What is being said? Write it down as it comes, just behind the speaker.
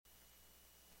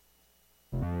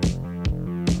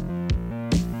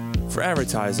For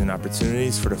advertising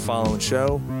opportunities for the following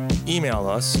show, email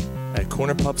us at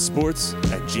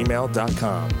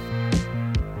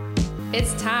cornerpubsports@gmail.com.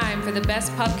 It's time for the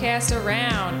best pubcast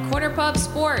around, Corner Pub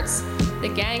Sports.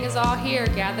 The gang is all here,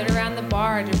 gathered around the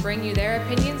bar to bring you their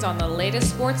opinions on the latest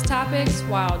sports topics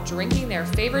while drinking their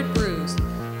favorite brews.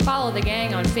 Follow the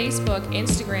gang on Facebook,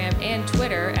 Instagram, and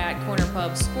Twitter at Corner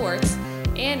Pub Sports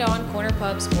and on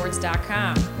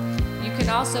cornerpubsports.com. You can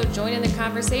also join in the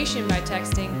conversation by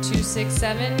texting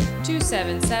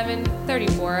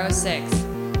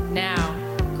 267-277-3406. Now,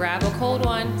 grab a cold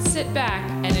one, sit back,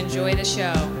 and enjoy the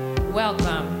show.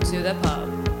 Welcome to the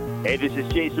pub. Hey, this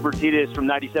is Jason Martinez from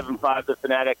 97.5 The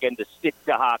Fanatic and the Stick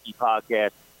to Hockey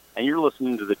podcast, and you're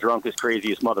listening to the drunkest,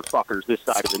 craziest motherfuckers this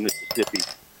side of the Mississippi.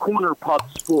 Corner Pub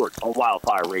Sports on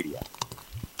Wildfire Radio.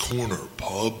 Corner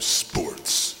Pub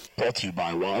Sports. Brought to you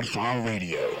by Wildfire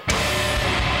Radio.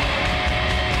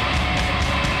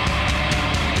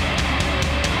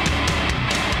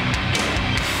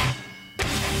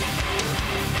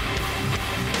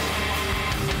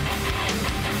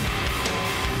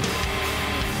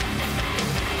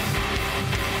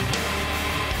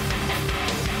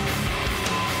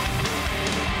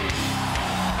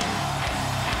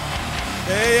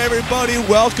 Hey everybody,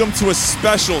 welcome to a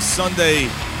special Sunday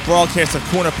broadcast of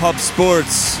Corner Pub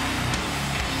Sports.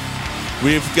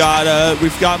 We've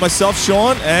got myself,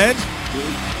 Sean, and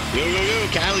Yo,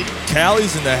 Callie.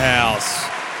 Callie's in the house.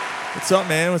 What's up,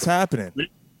 man? What's happening?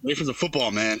 Ready for the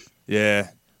football, man.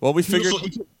 Yeah. Well, we figured.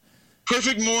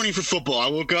 Perfect morning for football. I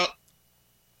woke up,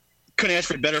 couldn't ask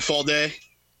for a better fall day.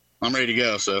 I'm ready to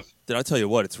go. So. Did I tell you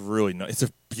what? It's really nice. It's a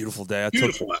beautiful day. I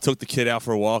took the kid out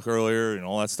for a walk earlier and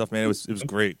all that stuff, man. It was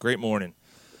great. Great morning.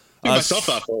 Took myself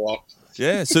out for a walk.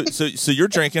 Yeah. So you're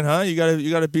drinking, huh? You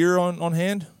got a beer on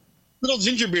hand? Little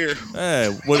ginger beer. Hey,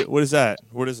 what is that?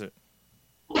 What is it?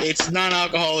 It's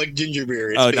non-alcoholic ginger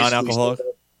beer. It's non-alcoholic.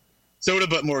 Soda,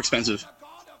 but more expensive.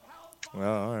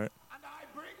 Well, all right.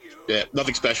 Yeah,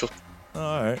 nothing special.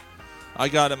 All right. I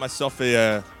got myself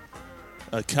a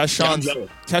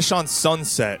Keshawn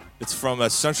Sunset. It's from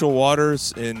Central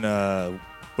Waters in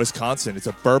Wisconsin. It's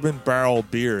a bourbon barrel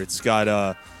beer. It's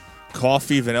got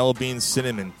coffee, vanilla beans,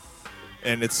 cinnamon,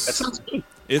 and that sounds good.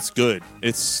 It's good.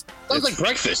 Sounds like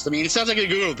breakfast. I mean, it sounds like a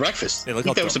good little breakfast. Yeah, I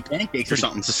think that was some pancakes or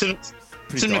something. It's a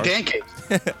cinnamon pancakes.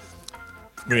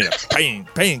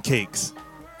 Pancakes.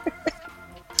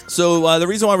 So the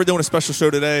reason why we're doing a special show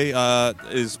today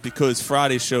is because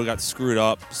Friday's show got screwed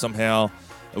up somehow.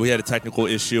 We had a technical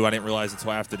issue. I didn't realize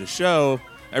until after the show.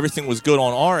 Everything was good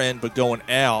on our end, but going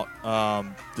out,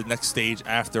 the next stage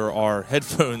after our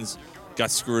headphones got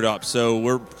screwed up. So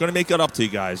we're going to make that up to you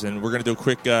guys, and we're going to do a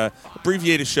quick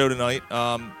abbreviated show tonight,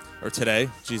 or today.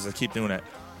 Jeez, I keep doing that.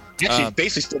 Actually, it's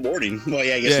basically still morning. Well,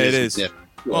 yeah, I guess it is. Yeah.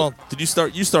 Well, you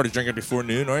started drinking before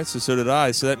noon, right? So did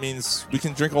I. So that means we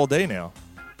can drink all day now.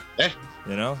 Yeah.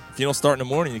 You know? If you don't start in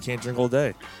the morning, you can't drink all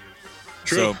day.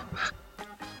 True.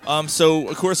 So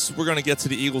of course we're going to get to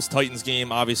the Eagles-Titans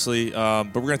game, obviously,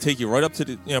 but we're going to take you right up to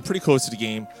the, pretty close to the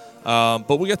game. But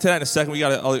we'll get to that in a second. We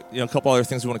got a couple other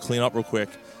things we want to clean up real quick.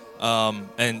 And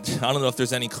I don't know if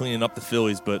there's any cleaning up the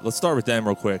Phillies, but let's start with them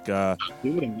real quick.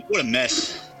 What a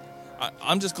mess.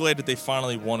 I'm just glad that they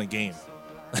finally won a game.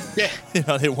 Yeah.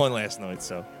 They won last night,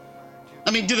 so.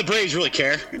 I mean, do the Braves really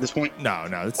care at this point? No.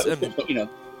 It's they're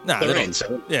in.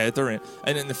 So. Yeah, they're in.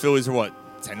 And then the Phillies are what?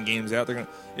 10 games out. They're gonna,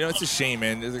 it's a shame,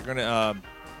 man. They're gonna.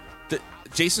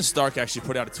 Jason Stark actually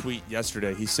put out a tweet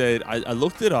yesterday. He said, "I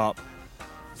looked it up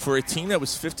for a team that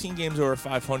was 15 games over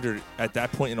 500 at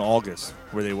that point in August,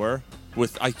 where they were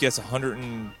with I guess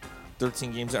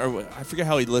 113 games. Or I forget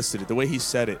how he listed it. The way he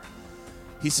said it,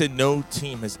 he said no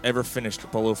team has ever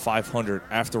finished below 500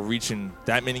 after reaching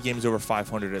that many games over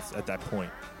 500 at that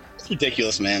point. It's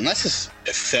ridiculous, man. That's just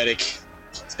pathetic.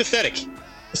 It's pathetic.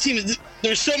 This team,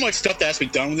 there's so much stuff that has to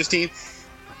be done with this team.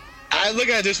 I look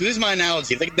at this is my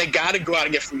analogy. They got to go out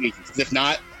and get free agents. If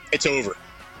not, it's over.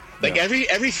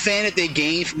 Every fan that they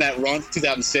gained from that run from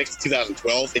 2006 to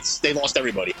 2012, they lost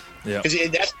everybody. Yeah. Because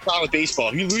that's the problem with baseball.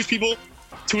 If you lose people,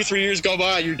 2 or 3 years go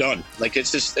by, you're done.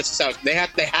 It's just how they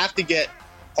have to get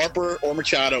Harper or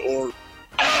Machado or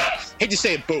hate to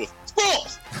say it, both. It's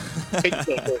balls. Hate to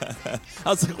say it, both. I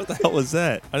was like, what the hell was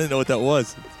that? I didn't know what that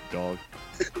was. Dog.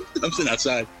 I'm sitting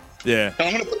outside. Yeah.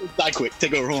 I'm gonna put it inside quick.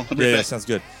 Take over. Hold on. Yeah, sounds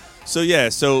good.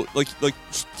 So like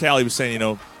Callie was saying,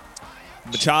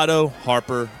 Machado,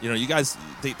 Harper, you guys,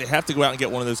 they have to go out and get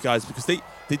one of those guys because they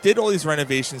did all these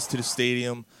renovations to the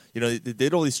stadium. They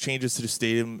did all these changes to the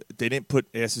stadium. They didn't put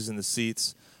asses in the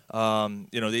seats.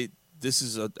 It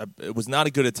was not a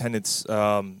good attendance.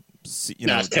 It's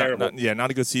terrible.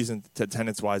 Not a good season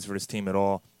attendance wise for this team at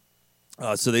all.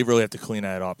 So they really have to clean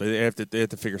that up. They have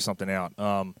to figure something out.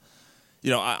 I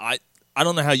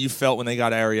don't know how you felt when they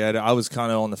got Arrieta. I was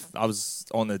kind of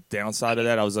on the downside of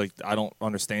that. I was like, I don't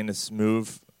understand this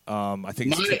move. I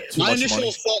think it's too my much initial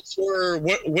money. thoughts were,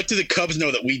 what do the Cubs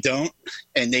know that we don't?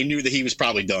 And they knew that he was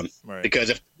probably done. Right. Because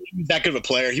if he was that good of a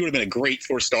player, he would have been a great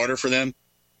fourth starter for them.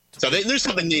 So there's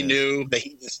something they knew that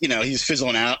he's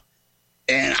fizzling out.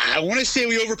 And I want to say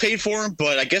we overpaid for him,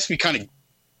 but I guess we kind of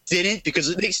didn't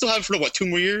because they still have him for 2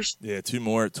 more years. Yeah, 2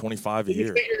 more at $25 a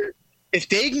year. If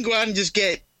they can go out and just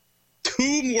get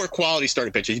 2 more quality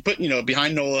starting pitchers, you put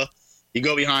behind Nola, you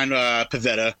go behind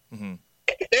Pivetta. Mm-hmm.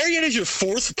 If Arrieta is your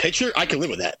 4th pitcher, I can live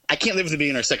with that. I can't live with it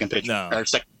being our 2nd pitcher. No. Our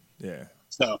second. Yeah.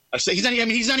 So he's not. I mean,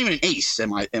 he's not even an ace in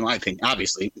my opinion.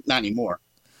 Obviously, not anymore.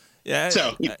 Yeah.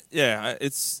 So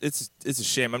it's a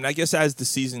shame. I mean, I guess as the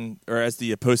season or as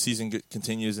the postseason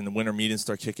continues and the winter meetings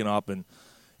start kicking up, and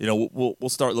we'll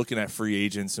start looking at free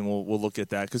agents and we'll look at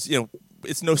that because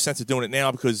it's no sense of doing it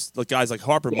now because guys like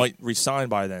Harper might re-sign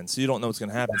by then, so you don't know what's going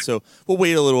to happen. So we'll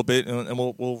wait a little bit and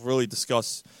we'll really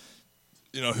discuss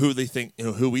who they think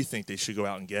who we think they should go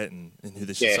out and get and who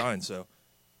they should sign. So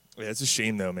yeah, it's a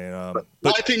shame though, man.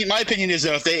 My opinion is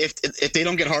though, if they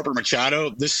don't get Harper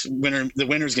Machado this winter, the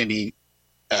winter's going to be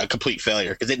a complete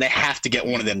failure because they have to get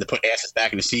one of them to put asses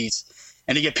back in the seats.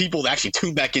 And to get people to actually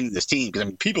tune back into this team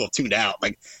because people have tuned out.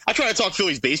 Like I try to talk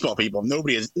Phillies baseball people,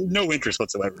 nobody has no interest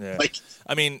whatsoever. Yeah. Like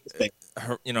I mean,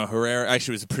 Herrera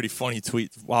actually was a pretty funny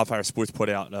tweet Wildfire Sports put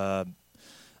out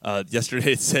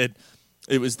yesterday. It said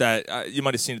it was that you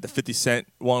might have seen it, the 50 Cent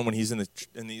one when he's in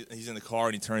the car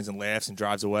and he turns and laughs and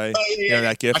drives away.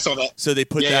 That gif. I saw that. So they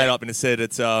put that up and it said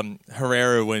it's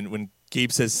Herrera when Gabe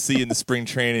says, "See you in the spring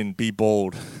training, be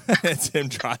bold." It's him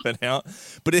driving out.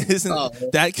 But it isn't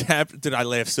that Did I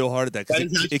laugh so hard at that?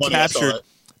 Because it captured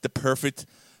the perfect,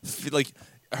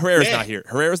 Herrera's not here.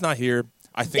 Herrera's not here.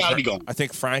 I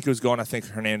think Franco's gone. I think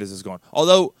Hernandez is gone.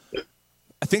 Although,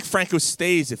 I think Franco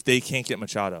stays if they can't get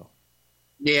Machado.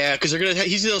 Yeah, because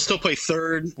he'll still play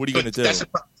third. What are you going to do?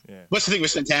 What's the thing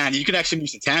with Santana? You can actually move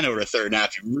Santana over to third now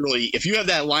if you have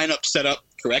that lineup set up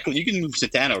correctly. You can move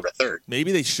Santana over to third.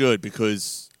 Maybe they should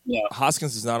because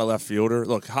Hoskins is not a left fielder.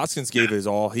 Look, Hoskins gave it his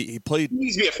all. He played. He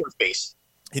needs to be at first base.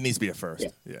 He needs to be at first.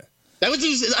 Yeah. That was.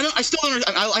 I still don't.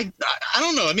 I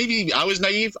don't know. Maybe I was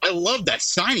naive. I loved that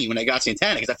signing when I got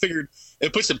Santana because I figured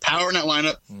it put some power in that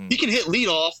lineup. Mm-hmm. He can hit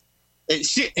leadoff.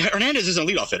 Hernandez isn't a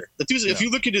leadoff hitter. The dude, if you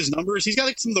look at his numbers, he's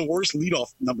got some of the worst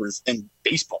leadoff numbers in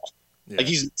baseball. Yeah.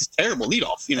 He's terrible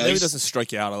leadoff. I know he doesn't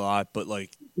strike you out a lot, but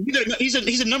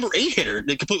he's a number 8 hitter. To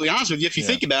be completely honest with you, if you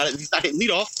think about it, he's not hitting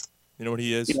leadoff. You know what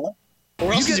he is?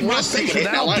 Or else you get my station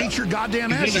now, beat your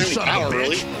goddamn ass, you son of a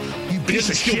bitch. You piece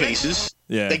of shit. Bases.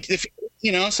 Yeah.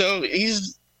 So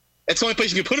that's the only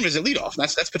place you can put him is at leadoff.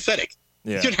 That's pathetic.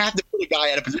 Yeah. You shouldn't have to put a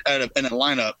guy in a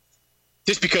lineup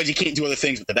just because you can't do other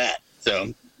things with the bat.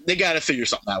 So they got to figure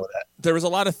something out with that. There was a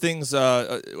lot of things.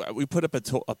 We put up a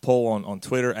poll on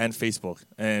Twitter and Facebook,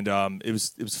 and it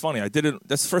was funny. I did it.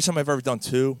 That's the first time I've ever done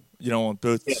 2, on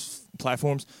both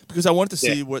platforms because I wanted to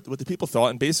see what the people thought.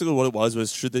 And basically, what it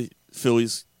was should the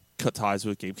Phillies cut ties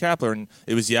with Gabe Kapler? And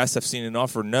it was yes, I've seen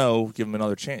enough, or no, give him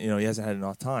another chance. He hasn't had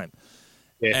enough time.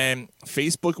 Yeah. And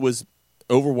Facebook was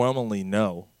overwhelmingly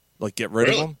no, get rid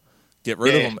of him, get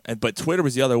rid of him. But Twitter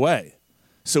was the other way.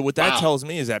 So what that tells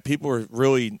me is that people are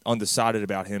really undecided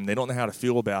about him. They don't know how to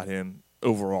feel about him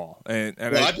overall. And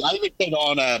I put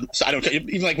on I don't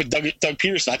even like with Doug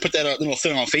Peterson. I put that little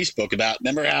thing on Facebook about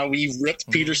remember how we ripped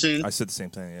Peterson. I said the same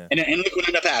thing. Yeah. And look what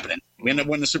ended up happening. We ended up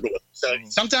winning the Super Bowl. So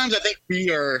sometimes I think we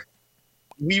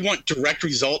want direct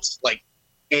results like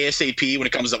ASAP when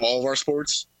it comes to all of our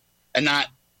sports, and not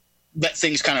let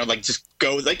things kind of just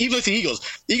go. Even with the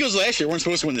Eagles. The Eagles last year weren't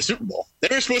supposed to win the Super Bowl. They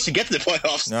were supposed to get to the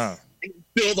playoffs. No.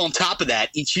 Build on top of that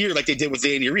each year like they did with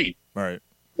Andy Reid. Right.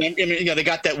 And they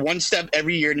got that one step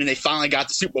every year, and then they finally got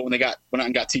the Super Bowl when they went out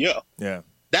and got T.O. Yeah.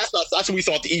 That's what we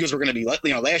thought the Eagles were going to be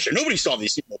last year. Nobody saw the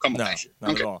Super Bowl coming last year.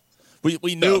 Not at all.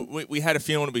 We knew we had a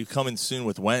feeling it would be coming soon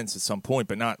with Wentz at some point,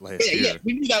 but not last year. Yeah,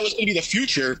 we knew that was going to be the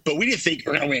future, but we didn't think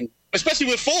we were going to win, especially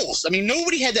with Foles.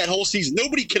 Nobody had that whole season.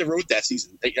 Nobody could have wrote that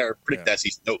season or predict that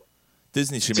season. Nobody.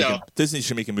 Disney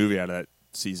should make a movie out of that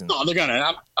season. No, they're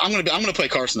gonna. I'm gonna play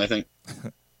Carson, I think.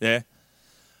 Yeah.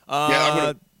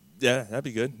 Yeah, that'd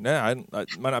be good. Yeah,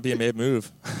 it might not be a bad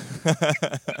move.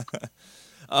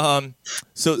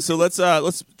 So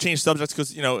let's change subjects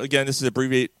because again this is an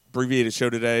abbreviated show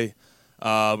today.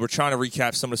 We're trying to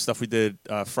recap some of the stuff we did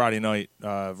Friday night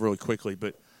really quickly,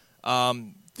 but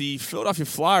the Philadelphia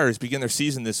Flyers begin their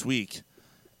season this week,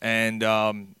 and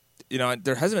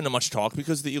there hasn't been much talk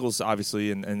because the Eagles,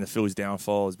 obviously, and the Phillies'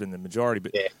 downfall has been the majority.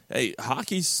 But, hey,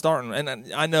 hockey's starting.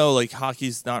 And I know, like,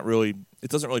 hockey's not really – it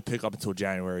doesn't really pick up until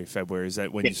January, February. Is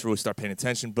that when you really start paying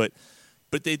attention? But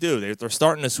they do. They're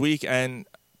starting this week. And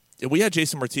we had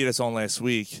Jason Martinez on last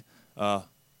week.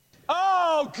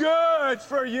 Oh, good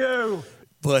for you.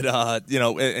 But,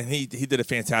 and he did a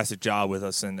fantastic job with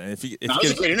us. And if you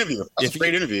was a great interview.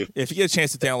 If you get a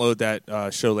chance to download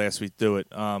that show last week, do it.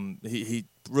 He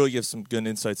really gives some good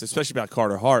insights, especially about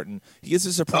Carter Hart. And he gives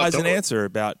a surprising answer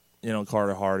about,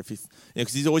 Carter Hart.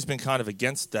 Because he's always been kind of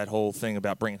against that whole thing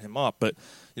about bringing him up. But,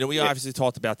 we obviously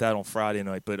talked about that on Friday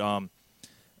night. But,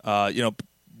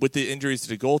 with the injuries to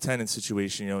the goaltending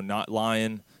situation, not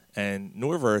Lyon and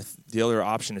Norverth, the other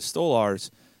option is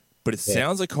Stolarz. But it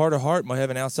sounds like Carter Hart might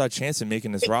have an outside chance in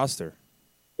making this roster.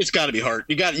 It's got to be Hart.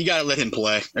 You got to let him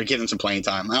play or give him some playing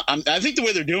time. I think the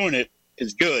way they're doing it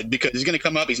is good because he's going to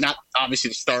come up. He's not obviously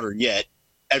the starter yet,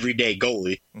 everyday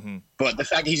goalie. Mm-hmm. But the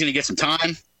fact that he's going to get some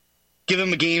time, give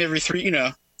him a game every 3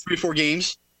 or 4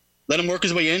 games, let him work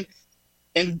his way in.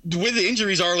 And the way the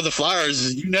injuries are with the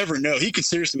Flyers, you never know. He could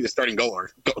seriously be the starting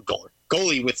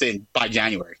goalie by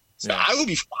January. So I will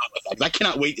be fine with that. I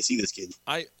cannot wait to see this kid.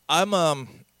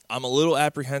 I'm a little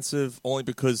apprehensive only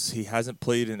because he hasn't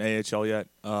played in AHL yet.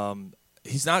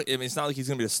 He's not. I mean, it's not like he's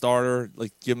going to be a starter.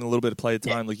 Like, give him a little bit of play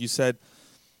time, like you said.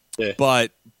 Yeah.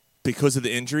 But because of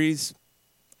the injuries,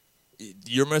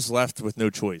 you're almost left with no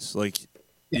choice. Like,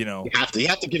 you have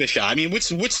to give it a shot. I mean,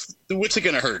 what's it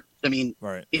going to hurt? I mean,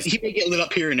 right. He may get lit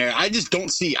up here and there. I just don't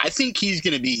see. I think he's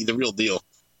going to be the real deal.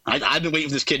 I've been waiting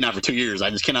for this kid now for 2 years. I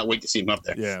just cannot wait to see him up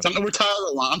there. Yeah. We're tired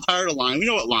of Lyon. I'm tired of Lyon. We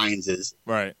know what Lions is.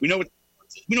 Right. We know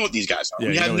what these guys are. Yeah,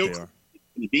 we have no clue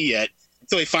to be yet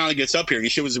until he finally gets up here and he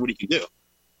shows us what he can do.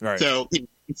 Right. So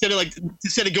instead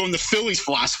of going the Phillies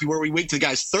philosophy where we wait till the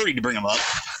guy's 30 to bring him up,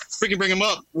 freaking bring him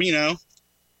up,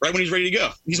 right when he's ready to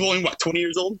go. He's only 20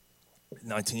 years old?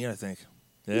 19, I think.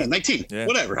 Yeah, 19. Yeah.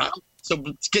 Whatever. So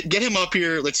get him up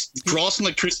here. Let's draw some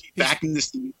electricity back in this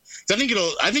team. So I think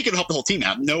it'll help the whole team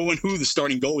out, knowing who the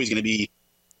starting goalie is going to be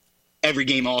every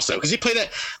game. Also, because they play that.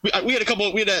 We had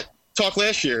that talk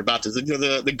last year about this,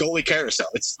 the goalie carousel.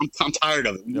 I'm tired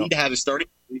of it. We need to have a starting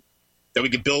that we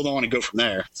could build on and go from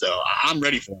there. So I'm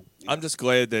ready for him. I'm just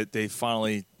glad that they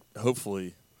finally,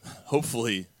 hopefully,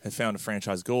 have found a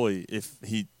franchise goalie if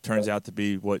he turns out to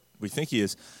be what we think he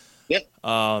is. Yeah.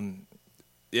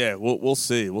 Yeah, we'll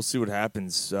see. We'll see what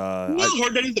happens. It's so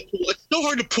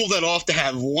hard to pull that off. To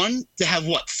have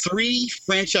 3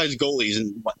 franchise goalies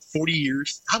in 40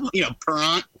 years? How about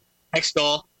Perrant,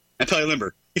 Hextall, and Pelle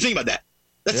Lindbergh? You think about that.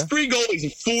 That's 3 goalies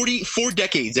in 4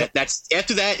 decades. That's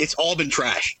after that, it's all been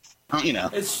trash.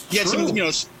 It's you had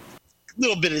true. some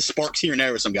little bit of sparks here and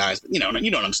there with some guys, but you know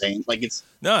what I'm saying. Like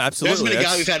no, absolutely. There's been a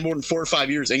guy who's had more than 4 or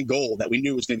 5 years in goal that we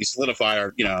knew was going to be solidify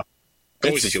our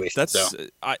goalie situation.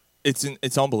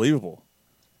 It's unbelievable.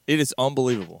 It is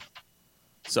unbelievable.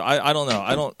 So I don't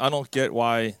know. I don't get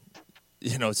why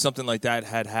something like that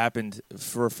had happened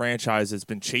for a franchise that's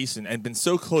been chasing and been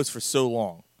so close for so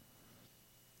long.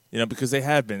 Because they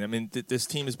have been. I mean, this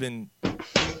team has been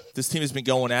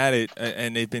going at it,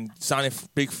 and they've been signing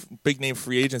big name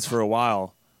free agents for a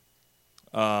while.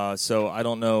 So I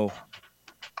don't know.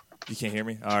 You can't hear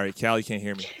me? All right, Cal, you can't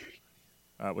hear me.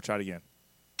 All right, we'll try it again.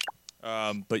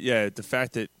 But yeah, the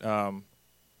fact that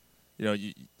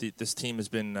this team has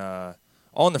been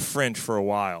on the fringe for a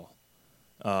while,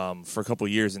 for a couple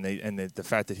of years, and the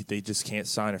fact that they just can't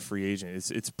sign a free agent,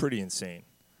 it's pretty insane.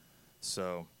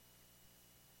 So,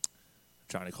 I'm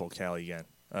trying to call Callie again.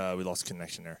 We lost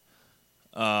connection there.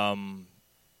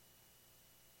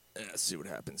 Let's see what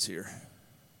happens here.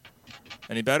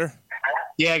 Any better?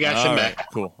 Yeah, I got you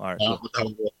back. Cool. All right, cool.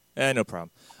 No problem.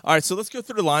 All right, so let's go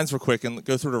through the lines real quick and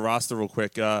go through the roster real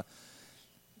quick.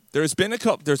 There's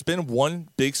been one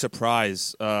big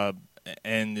surprise,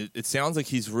 and it sounds like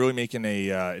he's really making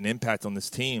an impact on this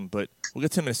team. But we'll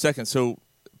get to him in a second. So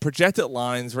projected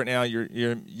lines right now,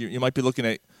 you might be looking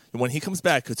at when he comes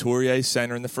back. Couturier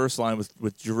center in the first line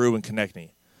with Giroux and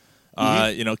Konechny.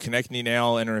 Konechny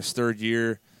now entering his 3rd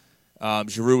year.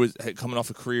 Giroux is coming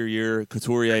off a career year.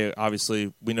 Couturier,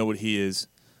 obviously, we know what he is.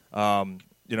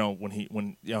 When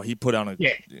he put on a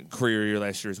career year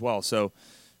last year as well. So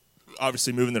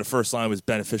obviously moving to the first line was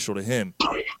beneficial to him.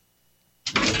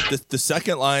 The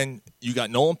second line, you got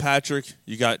Nolan Patrick,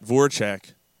 you got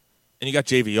Voracek, and you got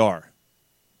JVR.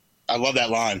 I love that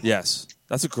line. Yes,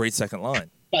 that's a great second line.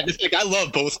 I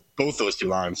love both those 2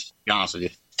 lines, to be honest with you.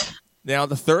 Now,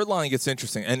 the third line gets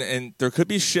interesting, and there could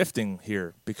be shifting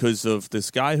here because of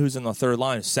this guy who's in the third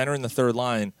line, center in the third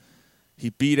line. He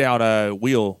beat out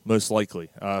Wheel, most likely,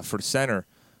 for the center.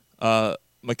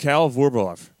 Mikhail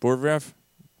Vorbarev.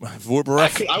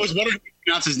 I was wondering if you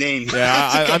pronounce his name.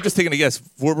 Yeah, I'm just taking a guess.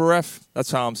 Vorbarev.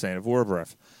 That's how I'm saying it.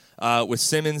 Vorbarev. With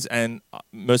Simmons and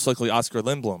most likely Oscar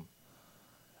Lindblom.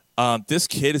 This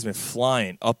kid has been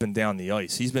flying up and down the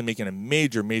ice. He's been making a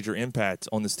major, major impact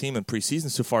on this team in preseason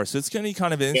so far. So it's going to be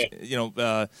kind of,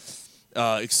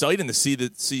 exciting to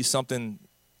see something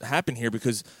happen here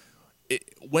because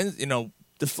the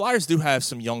Flyers do have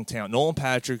some young talent. Nolan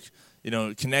Patrick,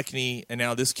 Konechny, and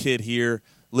now this kid here,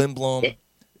 Lindblom. Yeah.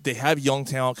 They have young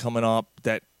talent coming up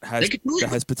that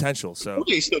has potential. So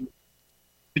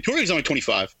Victoria's only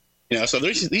 25. So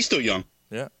he's still young.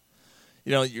 Yeah.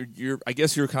 I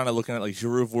guess you're kind of looking at like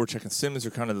Giroux, Voracek, and Simmons are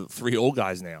kind of the three old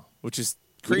guys now, which is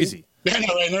crazy. Yeah,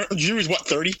 no, right. Giroux's what,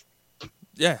 30?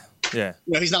 Yeah.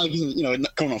 He's not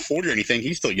going on 40 or anything.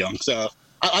 He's still young. So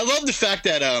I love the fact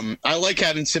that I like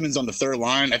having Simmons on the third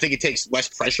line. I think it takes less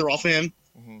pressure off of him.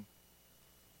 Mm-hmm.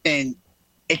 And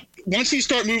once you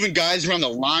start moving guys around the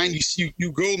line,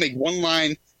 you go make one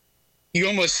line. You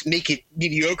almost make it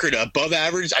mediocre to above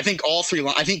average. I think all three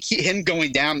lines. I think him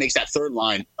going down makes that third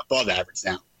line above average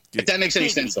now. If that makes any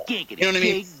sense. You know what I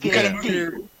mean? You kind of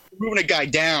moving a guy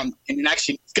down, and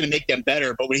actually it's going to make them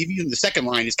better. But when he's using the second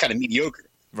line, it's kind of mediocre.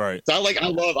 Right. So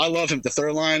I love him. The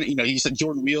third line. He's a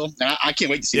Jordan Wheel, and I can't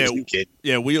wait to see this new kid.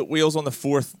 Yeah, Wheels on the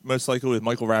fourth, most likely with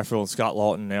Michael Raphael and Scott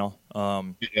Lawton now.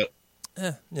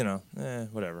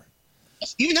 Whatever.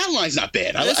 Even that line's not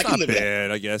bad. It's not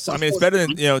bad, I guess. I mean, it's better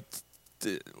than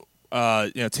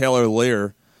Taylor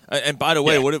Lear. And by the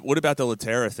way, what about the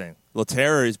Laterra thing?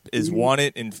 Laterra is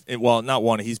wanted not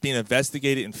wanted. He's being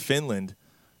investigated in Finland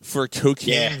for a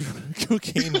cocaine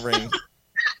ring.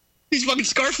 He's fucking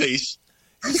Scarface.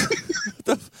 He's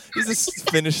a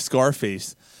Finnish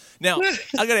Scarface. Now,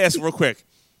 I got to ask real quick.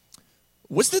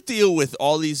 What's the deal with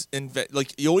all these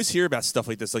you always hear about stuff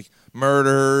like this, like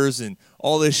murders and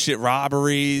all this shit,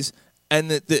 robberies, and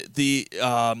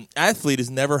the athlete is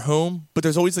never home, but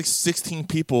there's always like 16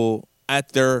 people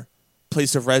at their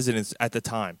place of residence at the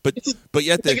time. But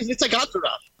yet it's like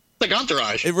Entourage. It's like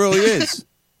Entourage. It really is.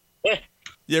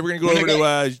 Yeah, we're gonna go over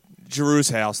to Giroux's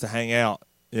house to hang out.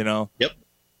 Yep.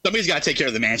 Somebody's got to take care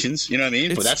of the mansions. You know what I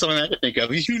mean? But that's something I can think of.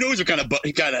 Who knows what kind of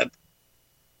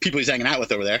people he's hanging out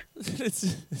with over there?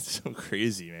 It's so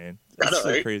crazy, man. It's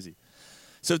so crazy.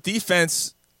 So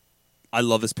defense, I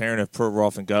love this pairing of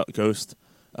Provorov and Ghost.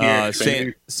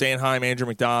 Sanheim, Andrew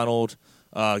McDonald,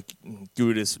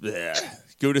 Gudis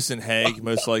and Haig,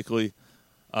 most likely.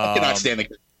 I cannot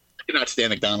stand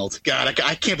McDonald. God,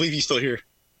 I can't believe he's still here.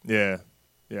 Yeah,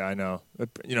 I know.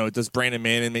 Does Brandon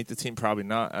Manning make the team? Probably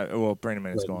not. Brandon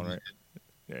Manning's gone, right?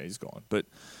 Yeah, he's gone. But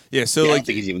yeah, so I don't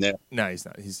think he's even there. No, he's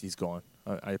not. He's gone.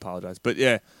 I apologize, but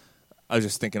yeah, I was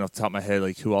just thinking off the top of my head,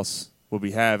 like who else would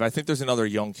we have? I think there's another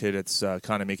young kid that's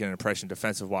kind of making an impression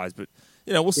defensive wise, but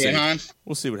we'll see. Sanheim?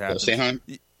 We'll see what happens. Sanheim?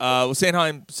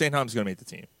 Sanheim's going to make the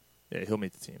team. Yeah, he'll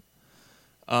make the team.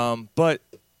 But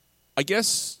I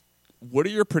guess, what are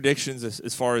your predictions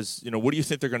as far as what do you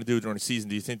think they're going to do during the season?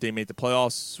 Do you think they make the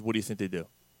playoffs? What do you think they do?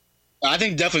 I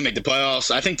think definitely make the playoffs.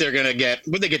 I think they're going to get.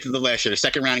 What did they get to the last year? The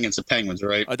second round against the Penguins,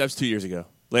 right? That was 2 years ago.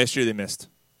 Last year they missed.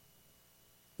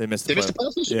 They missed the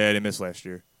playoffs. Yeah, they missed last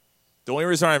year. The only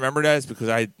reason I remember that is because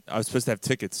I was supposed to have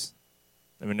tickets,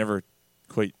 and we never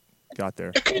quite got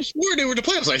there. I could have swore they were the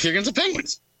playoffs last year against the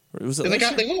Penguins. Was it? They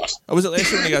lost. Oh, was it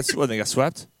last year when they got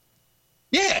swept?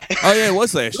 Yeah. Oh yeah, it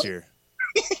was last year.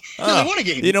 They won a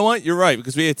game. You know what? You're right,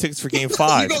 because we had tickets for Game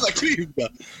 5.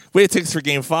 We had tickets for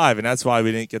Game 5, and that's why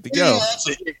we didn't get to go. Yeah, that's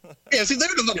it. Yeah, see, they're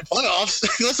going to the playoffs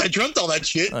unless I dreamt all that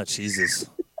shit. Oh, Jesus.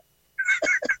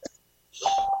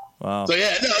 Wow. So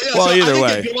yeah, either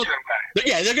way,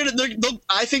 they're gonna.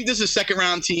 I think this is a second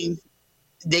round team.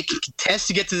 They can contest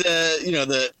to get to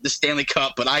the Stanley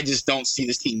Cup, but I just don't see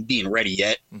this team being ready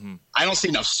yet. Mm-hmm. I don't see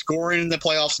enough scoring in the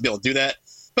playoffs to be able to do that.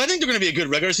 But I think they're going to be a good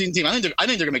regular season team. I think they're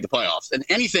going to make the playoffs, and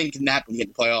anything can happen when you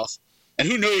get the playoffs. And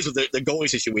who knows what the goalie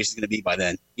situation is going to be by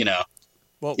then?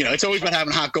 Well, it's always about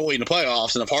having a hot goalie in the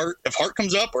playoffs, and if Hart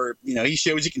comes up or he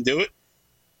shows he can do it,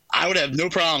 I would have no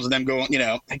problems with them going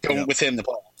with him in the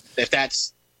playoffs. If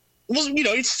that's,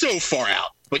 it's so far out.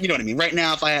 But you know what I mean? Right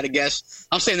now, if I had to guess,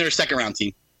 I'm saying they're a second-round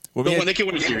team. They can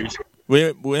win a series.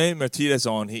 When Martinez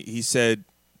on, he said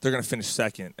they're going to finish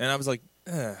second. And I was like,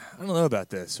 I don't know about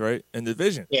this, right? In the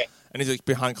division. Yeah. And he's like,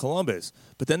 behind Columbus.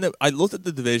 But then I looked at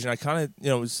the division. I kind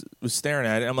of, was staring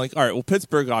at it. I'm like, all right, well,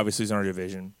 Pittsburgh obviously is in our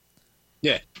division.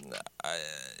 Yeah.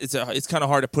 It's kind of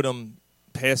hard to put them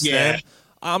past them.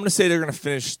 I'm going to say they're going to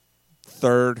finish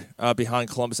third behind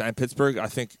Columbus and Pittsburgh. I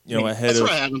think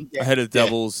ahead of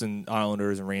Devils and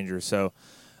Islanders and Rangers. So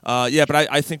But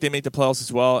I think they make the playoffs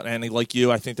as well. And like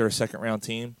you, I think they're a second-round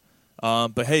team.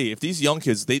 But hey, if these young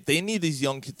kids, they need these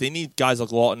young kids. They need guys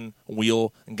like Lawton,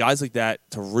 Wheel, and guys like that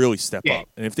to really step up.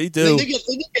 And if they do,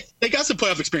 they got some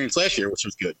playoff experience last year, which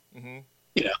was good. Mm-hmm.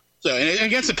 You know, so and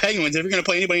against the Penguins, if you're going to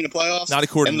play anybody in the playoffs, not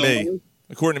according to me.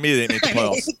 According to me, they make the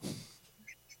playoffs.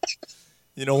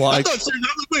 You know why? I thought,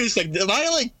 wait a second. Am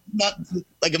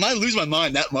I losing my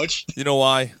mind that much? You know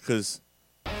why? Because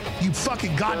you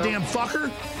fucking goddamn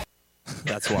fucker.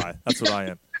 That's why. That's what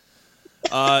I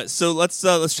am. So let's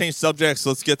change subjects.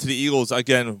 Let's get to the Eagles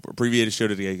again. Abbreviated show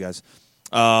today, guys.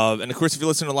 And of course, if you're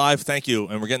listening live, thank you.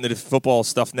 And we're getting to the football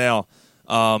stuff now.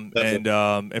 And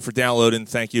for downloading,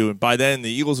 thank you. And by then, the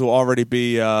Eagles will already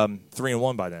be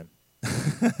 3-1 by then.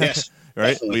 Yes.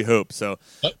 Right? Definitely. We hope so.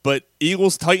 But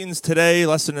Eagles Titans today,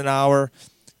 less than an hour.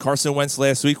 Carson Wentz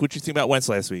last week. What did you think about Wentz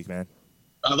last week, man?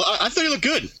 I thought he looked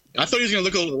good. I thought he was going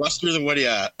to look a little rustier than what he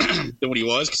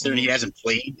was, considering he hasn't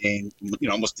played in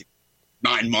almost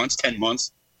 9 months, 10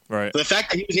 months. Right. But the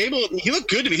fact that he looked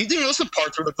good to me. He did some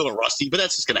parts where he looked a little rusty, but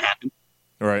that's just going to happen.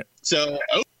 Right. So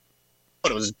I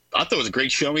thought it was a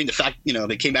great showing. The fact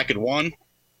they came back and won.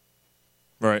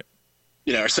 Right.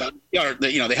 They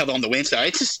held on to win. So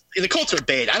it's just the Colts are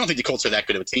bad. I don't think the Colts are that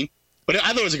good of a team. But I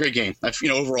thought it was a great game,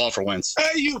 overall for Wentz.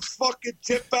 Hey, you fucking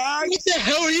tip bag! What the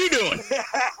hell are you doing?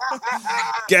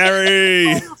 Gary!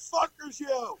 Motherfuckers,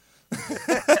 you!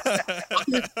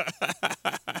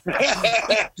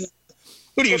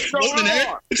 What are you floating in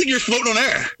air? Looks like you're floating on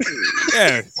air.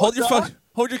 Yeah,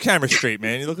 hold your camera straight,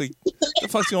 man. You look like what the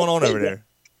fuck's going on over there?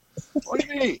 What do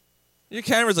you mean? Your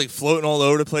camera's like floating all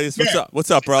over the place.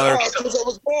 What's up, brother? Because I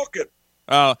was walking.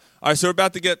 All right, so we're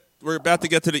about to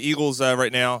get to the Eagles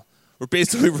right now. We're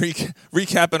basically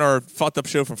recapping our fucked up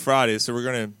show from Friday, so we're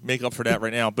going to make up for that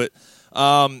right now. But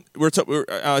I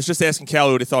was just asking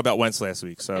Callie what he thought about Wentz last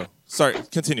week. So sorry,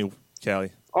 continue,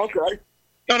 Callie. Okay.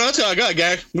 No, that's all I got,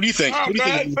 Gary. What do you think? Oh,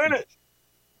 man, finish.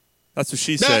 That's what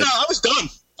she said. No, I was done.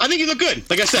 I think he looked good.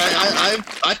 Like I said,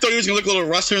 I thought he was going to look a little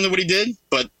rustier than what he did,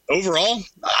 but overall,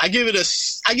 I give it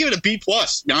a B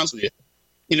plus. To be honest with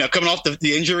you, coming off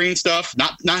the injury and stuff,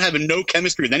 not having no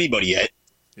chemistry with anybody yet.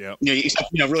 Yeah.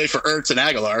 Really for Ertz and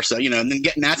Aguilar. So and then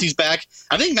getting Matthews back.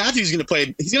 I think Matthews is going to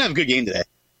play. He's going to have a good game today.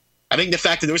 I think the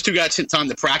fact that those two guys took time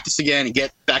to practice again and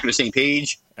get back on the same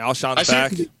page. Alshon's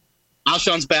back.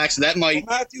 Alshon's back, so that might.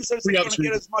 Well, Matthews says he's going to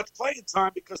get as much playing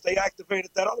time because they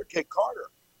activated that other kid, Carter.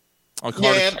 Oh,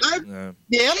 Carter. I'm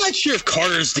not sure if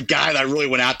Carter's the guy that really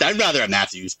went out there. I'd rather have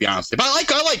Matthews, to be honest. But I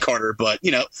like Carter, but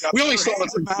we only saw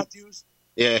Matthews.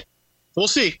 Yeah, we'll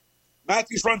see.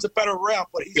 Matthews runs a better route,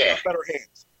 but he's got better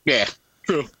hands. Yeah,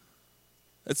 true.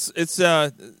 It's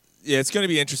going to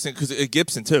be interesting because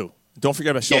Gibson too. Don't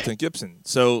forget about Shelton Gibson.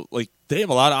 So they have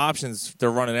a lot of options they're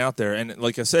running out there, and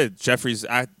like I said,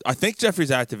 I think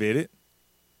Jeffrey's activated.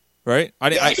 Right? I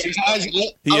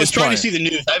was trying to see the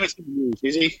news. I haven't seen the news.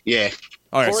 Is he? Yeah.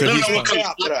 All right. So I don't know what kind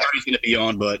of he's going to be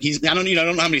on, but I don't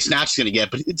know how many snaps he's going to get.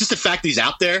 But it's just the fact that he's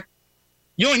out there.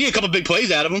 You only need a couple big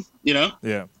plays out of him. Yeah.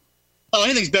 Oh,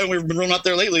 anything's better when we've been rolling out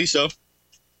there lately. So.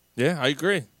 Yeah, I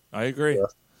agree. Yeah.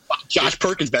 Josh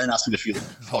Perkins better not see the field.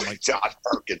 Oh my, Josh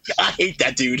Perkins! I hate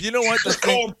that dude. You know what? Just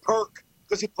call him Perk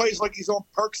because he plays like he's on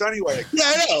perks anyway. Yeah,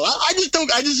 I know. I just don't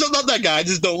love that guy. I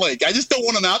just don't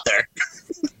want him out there.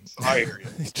 I hear you.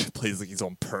 He just plays like he's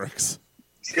on perks.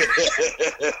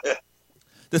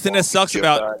 The thing that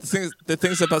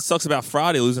sucks about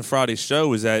Friday, losing Friday's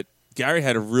show, is that Gary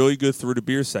had a really good through the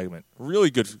beers segment.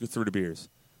 Really good through the beers.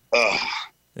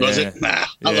 Was it? Nah.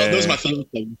 Those are my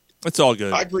favorite things. It's all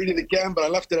good. I'd read it again, but I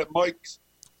left it at Mike's.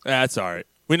 That's all right.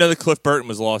 We know that Cliff Burton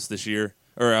was lost this year,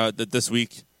 or this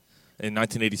week in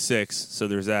 1986, so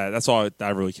there's that. That's all I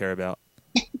really care about.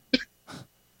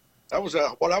 That was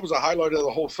a highlight of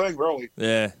the whole thing, really.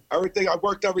 Yeah. I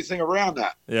worked everything around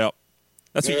that. Yeah.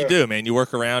 That's what you do, man. You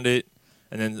work around it,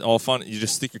 and then all fun, you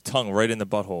just stick your tongue right in the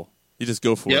butthole. You just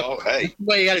go for it. Oh, hey. That's the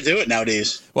way you got to do it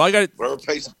nowadays. Well, I got it. Whatever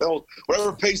pays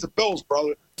the bills,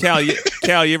 brother. Cal,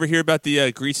 you ever hear about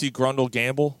the Greasy Grundle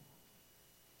gamble?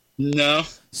 No.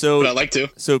 But I'd like to.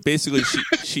 So basically,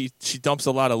 she dumps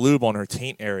a lot of lube on her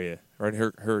taint area, right?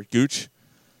 Her gooch,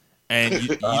 and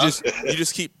you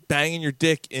just keep banging your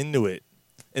dick into it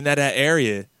in that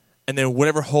area, and then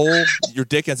whatever hole your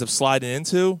dick ends up sliding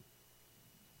into,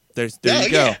 there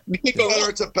you go. Whether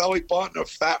it's a belly button, a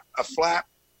flap.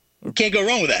 You can't go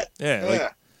wrong with that.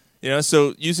 Yeah.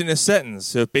 So using this sentence,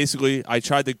 so basically, I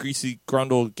tried the Greasy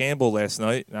Grundle gamble last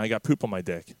night, and I got poop on my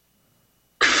dick.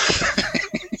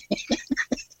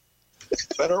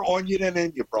 Better on you than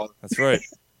in you, brother. That's right.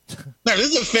 No, this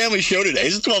is a family show today.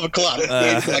 It's 12 o'clock.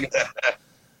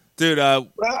 Dude, I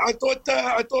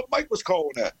thought Mike was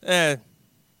calling that. Gary,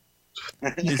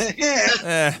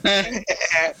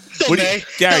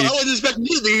 I wasn't expecting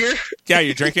you to be here. Gary,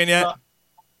 you drinking yet?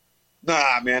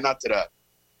 Nah, man, not today.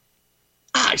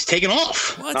 He's taking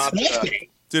off. What? Not today.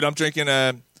 Dude, I'm drinking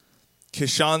a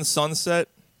Kishan Sunset.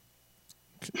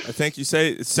 I think you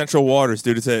say it's Central Waters,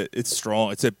 dude. It's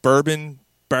strong. It's a bourbon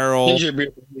barrel. Ginger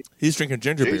beer. He's drinking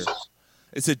ginger beer. Jesus.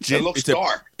 It's a It looks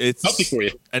dark. It's Healthy for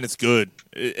you. and it's good.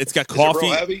 It's got Is it coffee.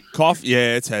 real heavy? Coffee,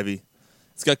 yeah, it's heavy.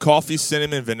 It's got coffee,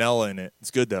 cinnamon, vanilla in it.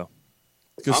 It's good though.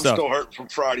 Good I'm stuff. still hurting from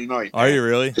Friday night. Are you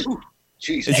really?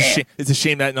 Jesus. It's a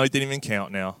shame that night didn't even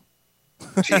count now.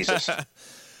 Jesus.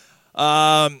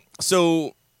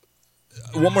 So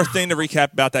one more thing to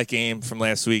recap about that game from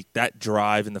last week. That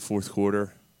drive in the fourth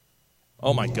quarter.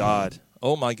 Oh my God.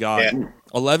 Yeah.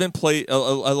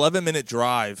 11-minute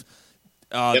drive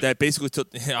that basically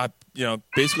took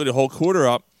basically the whole quarter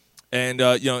up, and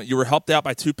you were helped out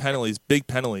by 2 penalties, big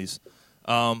penalties.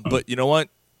 But you know what?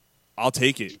 I'll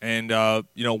take it. And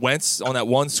Wentz on that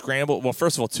one scramble. Well,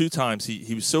 first of all, 2 times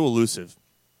he was so elusive,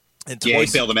 and twice Yeah,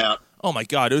 he bailed him out. Oh my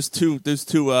God, those two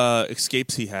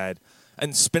escapes he had,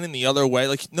 and spinning the other way.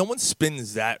 Like no one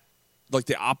spins that, like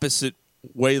the opposite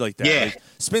way like that. Yeah. Like,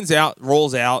 spins out,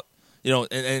 rolls out,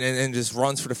 and just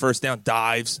runs for the first down,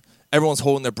 dives. Everyone's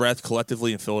holding their breath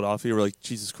collectively in Philadelphia. We're like,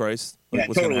 Jesus Christ, what's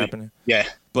totally. going to happen? Yeah.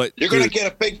 But You're going to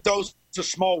get a big dose of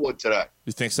Smallwood today.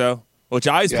 You think so? Well,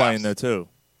 Jai's Yes. playing though too.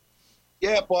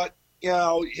 Yeah, but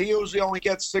he usually only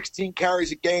gets 16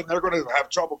 carries a game. They're going to have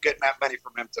trouble getting that many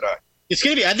from him today. It's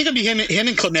going to be, I think it'll be him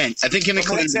and Clement. I think him and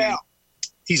Clement. Clement's out.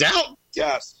 He's out?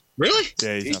 Yes, Really?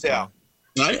 Yeah, he's not out.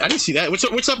 I didn't see that.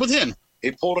 What's up with him?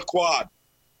 He pulled a quad.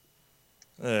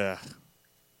 playing. Yeah.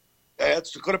 Yeah,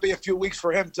 it's going to be a few weeks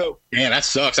for him too. Man, that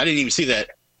sucks. I didn't even see that.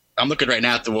 I'm looking right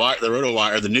now at the Roto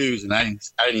Wire, the news, and I didn't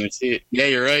even see it. Yeah,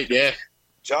 you're right. Yeah.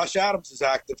 Josh Adams is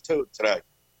active too today.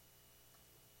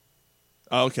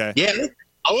 Oh, okay. Yeah.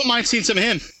 I wouldn't mind seeing some of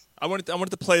him. I wanted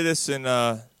to play this in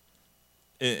honor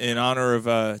of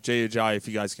Jay Ajayi, if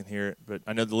you guys can hear it, but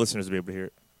I know the listeners will be able to hear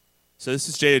it. So this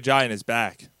is Jay Ajayi and his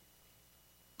back.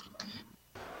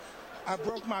 I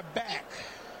broke my back.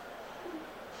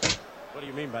 What do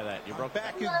you mean by that? You broke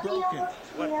Back is broken.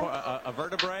 what, a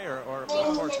vertebrae or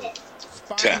what portion?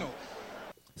 Spinal.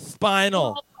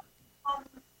 Spinal.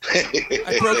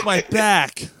 I broke my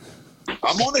back.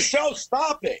 I'm on the show.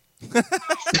 Stop it.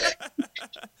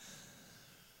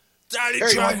 Daddy, Here,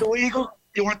 you want to do Eagles?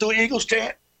 You want to do Eagles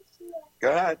chant?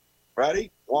 Go ahead. Ready?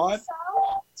 1,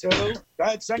 2. Go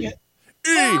ahead, sing it.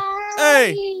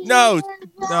 Hey, no,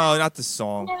 not the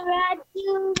song.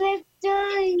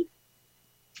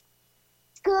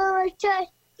 Go touch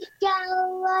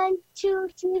down 1, 2,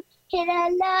 3. Hit a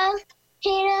low, hit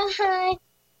a high,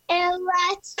 and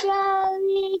watch the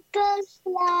eagles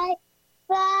fly.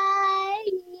 Fly,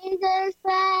 eagles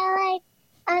fly,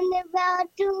 on the road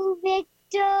to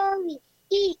victory.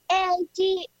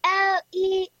 EAGLES,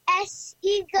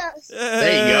 Eagles.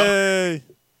 There you go. Hey.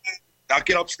 Now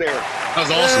get upstairs. That was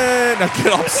awesome. Hey, now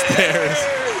get upstairs.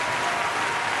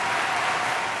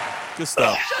 Good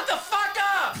stuff. Shut the fuck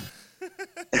up!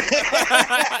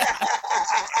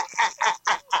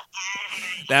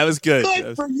 That was good.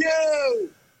 Good for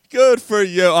you. Good for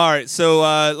you. All right, so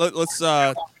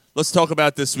let's talk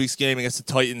about this week's game against the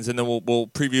Titans, and then we'll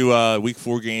preview Week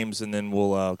 4 games, and then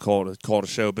we'll call it a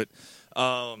show. But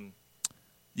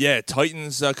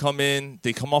Titans come in.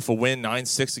 They come off a win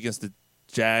 9-6 against the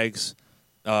Jags.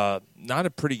 Not a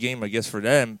pretty game, I guess, for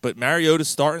them. But Mariota's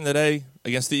starting today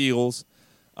against the Eagles.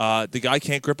 The guy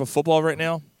can't grip a football right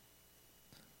now.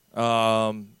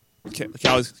 Cal's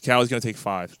going to take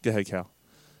 5. Go ahead, Cal.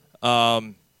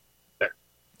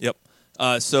 Yep.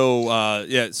 So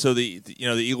the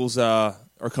Eagles are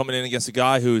coming in against a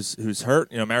guy who's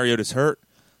hurt. Mariota's hurt.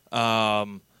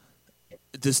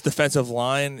 This defensive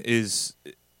line is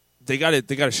they got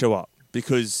to show up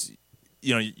because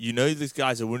this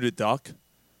guy's a wounded duck.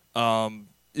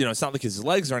 It's not like his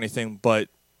legs or anything, but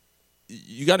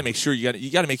you got to make sure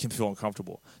you got to make him feel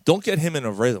uncomfortable. Don't get him in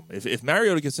a rhythm. If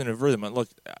Mariota gets in a rhythm, look,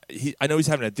 I know he's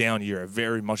having a down year, a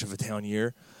very much of a down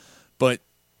year, but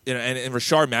and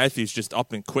Rashard Matthews just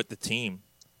up and quit the team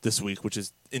this week, which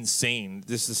is insane.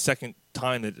 This is the second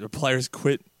time that the players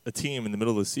quit a team in the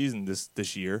middle of the season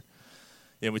this year.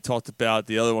 We talked about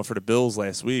the other one for the Bills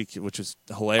last week, which is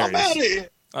hilarious. I'm out of here.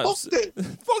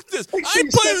 Fuck this. I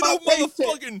ain't playing with no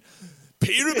motherfucking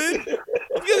pyramid.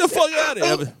 Get the fuck out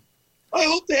of here. I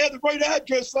hope they have the right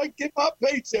address so I can get my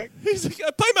paycheck. He's like,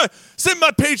 send my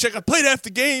paycheck. I played half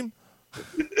the game.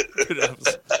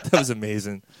 that was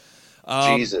amazing.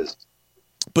 Jesus.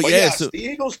 But yeah, yes, so, the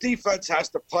Eagles' defense has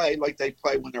to play like they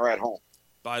play when they're at home.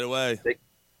 by the way,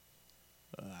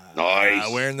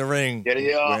 Nice. we're in the ring.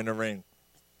 Giddy up. We're in the ring.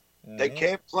 They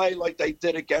can't play like they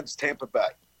did against Tampa Bay.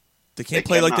 They can't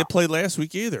play like they played last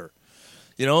week either.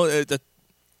 You know, the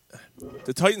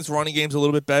Titans' running game's a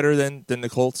little bit better than the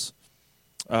Colts.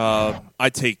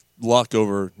 I'd take Luck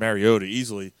over Mariota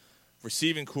easily.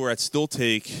 Receiving core, I'd still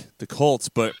take the Colts,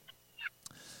 but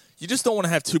you just don't want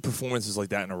to have two performances like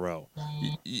that in a row.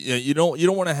 You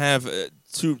don't want to have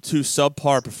two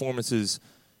subpar performances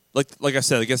like I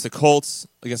said against the Colts,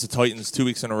 against the Titans 2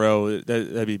 weeks in a row.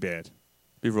 That'd be bad.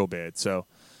 Be real bad. So,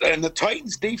 and the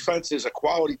Titans' defense is a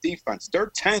quality defense. They're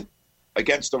 10th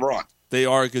against the run. They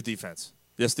are a good defense.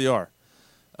 Yes, they are.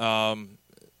 And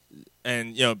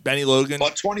Benny Logan,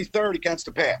 but 23rd against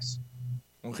the pass.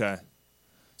 Okay.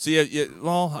 So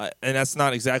and that's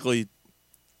not exactly.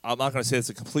 I'm not going to say it's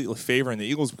a completely favoring the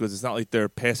Eagles because it's not like their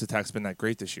pass attack's been that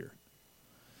great this year.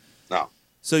 No.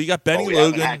 So you got Benny we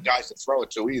Logan. haven't had guys to throw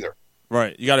it to either.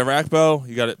 Right. You got Arakpo.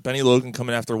 You got Benny Logan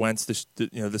coming after Wentz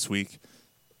this week.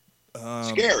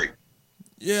 Scary.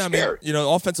 Yeah, Scary. I mean,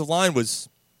 offensive line was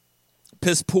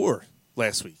piss poor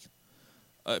last week.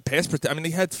 They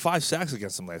had 5 sacks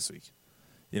against them last week.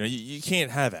 You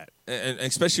can't have that, and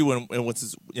especially when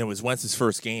it was Wentz's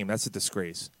first game. That's a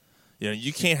disgrace.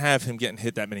 You can't have him getting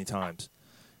hit that many times.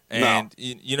 And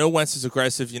Wentz is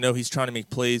aggressive. He's trying to make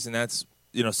plays, and that's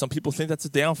some people think that's a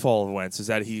downfall of Wentz is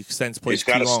that he extends plays.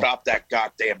 He's got to stop that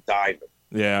goddamn diving.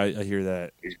 Yeah, I hear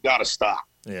that. He's got to stop.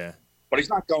 Yeah, but he's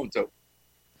not going to.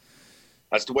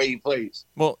 That's the way he plays.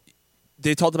 Well,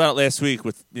 they talked about it last week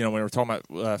with when we were talking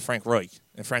about Frank Reich,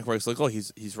 and Frank Reich's like, oh,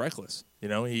 he's reckless.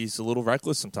 He's a little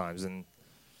reckless sometimes, and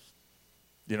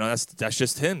that's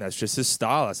just him. That's just his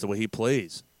style. That's the way he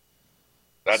plays.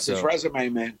 That's his resume,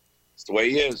 man. It's the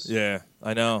way he is. Yeah,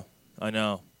 I know.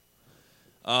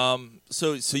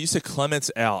 So you said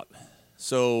Clements out.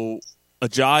 So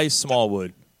Ajayi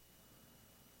Smallwood.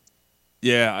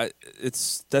 Yeah,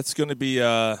 that's going to be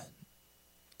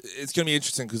it's going to be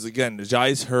interesting because again,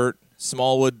 Ajayi's hurt.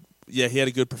 Smallwood, yeah, he had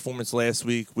a good performance last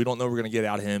week. We don't know what we're going to get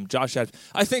out of him. Josh Adams,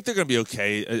 I think they're going to be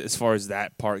okay as far as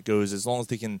that part goes. As long as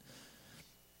they can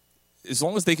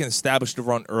establish the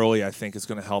run early, I think it's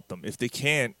going to help them. If they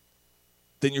can't,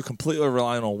 then you're completely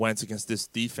relying on Wentz against this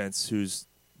defense, who's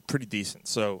pretty decent.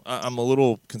 So I'm a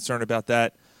little concerned about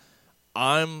that.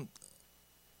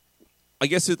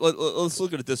 Let's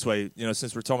look at it this way,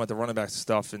 since we're talking about the running back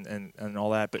stuff and all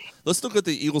that. But let's look at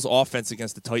the Eagles' offense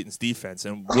against the Titans' defense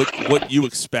and what you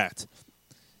expect.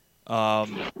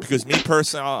 Because me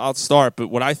personally, I'll start. But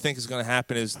what I think is going to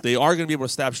happen is they are going to be able to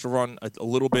establish the run a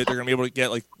little bit. They're going to be able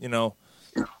to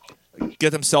get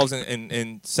themselves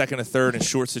in second and third in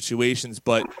short situations.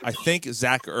 But I think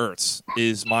Zach Ertz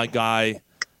is my guy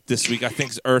this week. I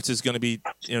think Ertz is going to be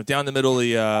down the middle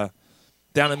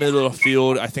of the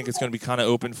field. I think it's going to be kind of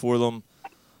open for them,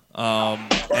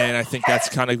 and I think that's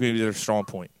kind of going to be their strong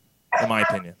point, in my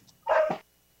opinion.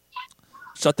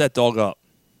 Shut that dog up.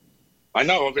 I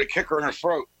know. I'm going to kick her in her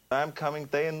throat. I'm coming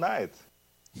day and night.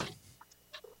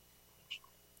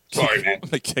 Sorry, man. I'm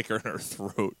going to kick her in her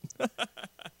throat.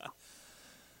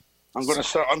 I'm going to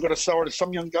sell her to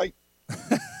some young guy.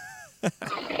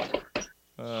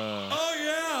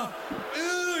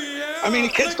 I mean, the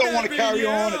kids don't want to carry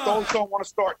on. Adults don't want to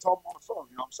start. Tell them on the phone.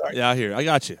 You know what I'm saying? Yeah, I hear. I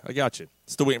got you.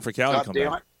 Still waiting for Callie to come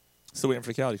back. Still waiting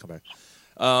for Callie to come back.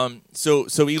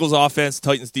 So Eagles offense,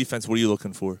 Titans defense. What are you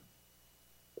looking for?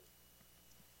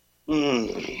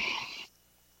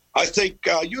 I think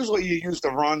usually you use the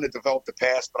run to develop the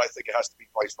pass, but I think it has to be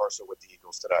vice versa with the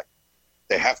Eagles today.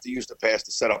 They have to use the pass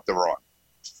to set up the run.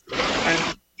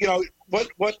 And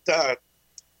what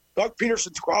Doug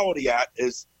Peterson's quality at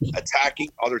is attacking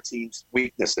other teams'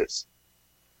 weaknesses.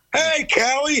 Hey,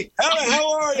 Callie, how the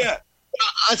hell are you?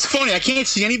 It's funny. I can't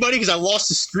see anybody because I lost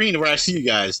the screen where I see you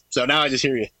guys. So now I just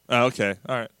hear you. Oh, okay.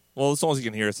 All right. Well, as long as you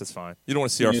can hear us, that's fine. You don't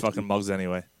want to see our fucking mugs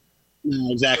anyway.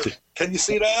 No, exactly. Can you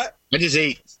see that? I just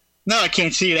ate. No, I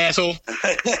can't see it, asshole.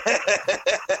 How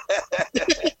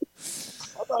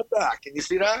about that? Can you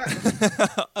see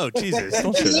that? Oh, Jesus.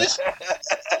 Don't do that.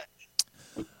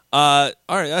 All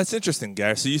right, that's interesting,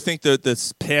 Gary. So you think that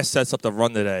this pass sets up the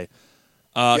run today?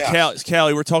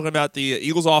 Callie, we're talking about the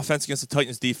Eagles' offense against the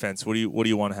Titans' defense. What do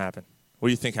you want to happen? What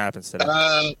do you think happens today?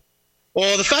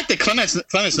 Well, the fact that Clements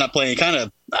not playing,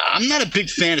 I'm not a big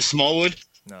fan of Smallwood.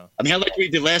 No, I mean I like what he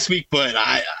did last week, but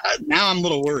now I'm a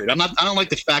little worried. I don't like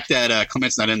the fact that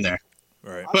Clements not in there.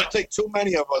 Right. I don't think too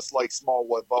many of us like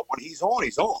Smallwood, but when he's on,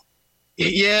 he's on.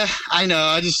 Yeah, I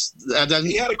know.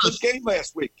 He had a good game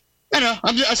last week. I know.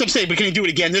 That's what I'm saying. But can he do it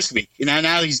again this week?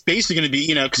 Now he's basically going to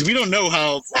be, because we don't know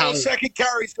how the second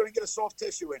carry he's going to get a soft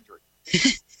tissue injury.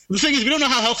 The thing is, we don't know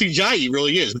how healthy Ajayi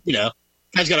really is.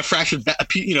 Guy's got a fractured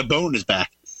bone in his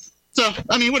back. So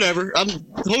I mean, whatever.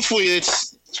 Hopefully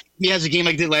he has a game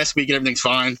like he did last week and everything's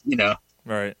fine.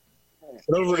 Right.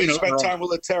 But spend time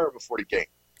with Laterra before the game.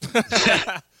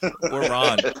 We're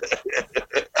on.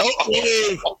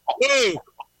 Whoa,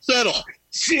 settle.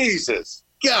 Jesus.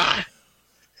 God.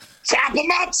 Tap him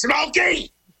up,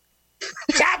 Smokey.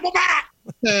 Tap him up.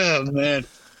 Oh, man.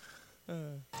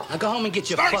 Now go home and get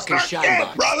your fucking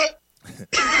shot, brother.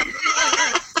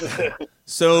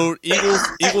 So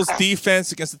Eagles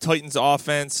defense against the Titans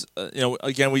offense.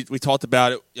 Again, we talked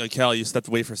about it. Cal, you stepped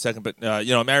away for a second, but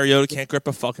Mariota can't grip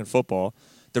a fucking football.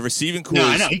 The receiving core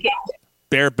is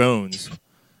bare bones.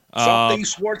 Something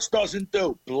Schwartz doesn't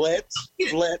do: blitz.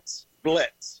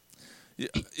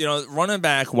 Running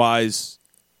back wise,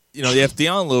 they have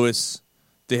Deion Lewis,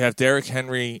 they have Derrick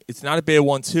Henry. It's not a bad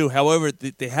 1-2. However,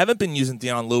 they haven't been using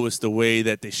Deion Lewis the way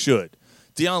that they should.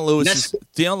 Deion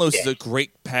Lewis is a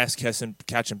great pass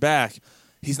catching back.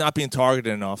 He's not being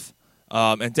targeted enough.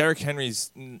 And Derrick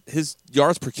Henry's his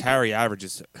yards per carry average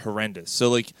is horrendous.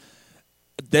 So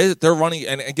they're running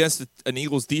and against an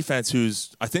Eagles defense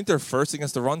who's I think they're first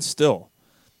against the run still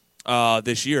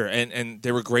this year, and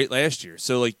they were great last year.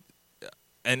 So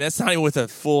and that's not even with a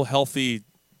full healthy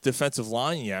defensive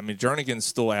line yet. I mean, Jernigan's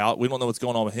still out. We don't know what's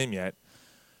going on with him yet.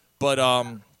 But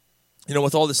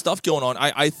with all this stuff going on,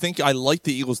 I think I like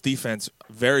the Eagles defense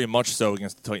very much so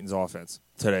against the Titans offense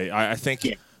today. I think,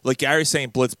 like Gary's saying,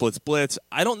 blitz.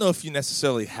 I don't know if you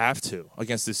necessarily have to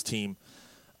against this team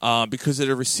because of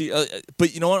the receiver.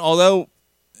 But you know what? Although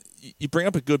you bring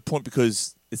up a good point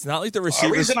because it's not like the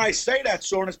receivers. The reason I say that,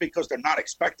 Soren, is because they're not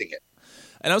expecting it.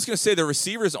 And I was going to say the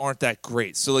receivers aren't that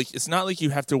great. So it's not like you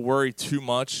have to worry too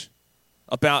much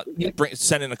about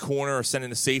sending a corner or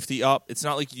sending a safety up. It's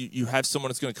not like you have someone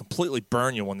that's going to completely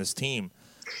burn you on this team.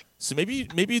 So maybe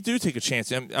you do take a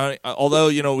chance.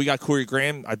 Although, we got Corey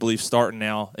Graham, I believe, starting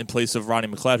now in place of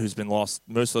Rodney McLeod, who's been lost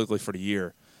most likely for the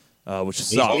year, which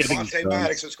sucks. Monte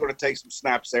Maddox is going to take some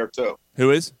snaps there, too. Who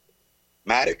is?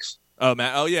 Maddox. Oh,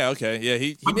 Matt. Oh, yeah, okay. Yeah,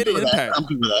 he made an impact.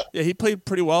 Yeah, he played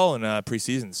pretty well in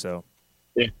preseason, so.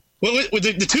 Yeah. Well,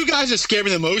 the two guys that scare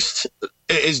me the most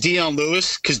is Deion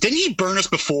Lewis, because didn't he burn us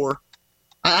before?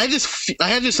 I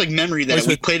had this memory that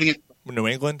we played against New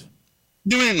England.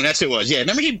 New England, that's what it was. Yeah,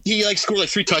 remember he scored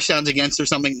 3 touchdowns against or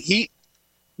something.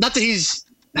 Not that he's,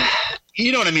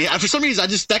 you know what I mean. For some reason,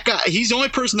 that guy. He's the only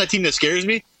person on that team that scares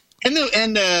me. And they're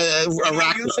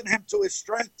not using him to his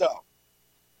strength though.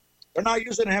 They're not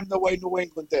using him the way New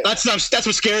England did. That's what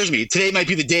scares me. Today might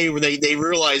be the day where they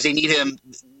realize they need him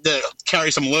to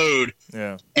carry some load.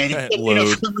 Yeah. And for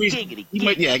some reason, he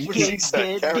might. Yeah, he's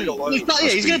going to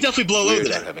definitely blow load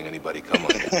today. Having anybody come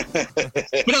on.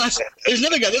 But no, there's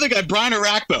another guy. The other guy, Brian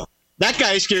Arakpo. That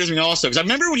guy scares me also because I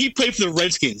remember when he played for the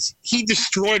Redskins, he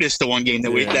destroyed us the one game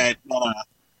that we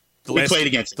played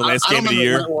against. The last game of the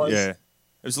year. Yeah. It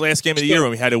was the last game of the year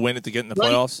when we had to win it to get in the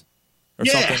playoffs or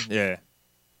something. Yeah.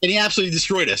 And he absolutely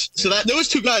destroyed us. So those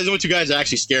two guys are the only two guys that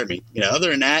actually scared me. Other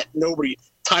than that, nobody.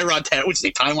 Tyrod Taylor. What's his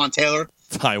name? Tywon Taylor.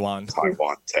 Tywon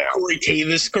Taylor.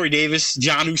 Corey Davis.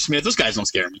 Jonnu Smith. Those guys don't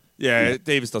scare me. Yeah,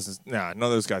 Davis doesn't. None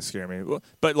of those guys scare me.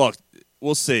 But look,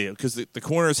 we'll see because the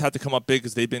corners have to come up big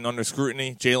because they've been under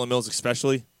scrutiny. Jalen Mills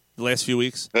especially the last few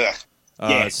weeks.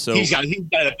 So he's got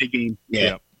a big game.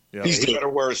 Yeah. He better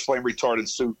wear his flame retardant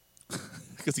suit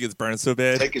because he gets burned so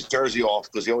bad. Take his jersey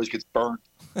off because he always gets burned.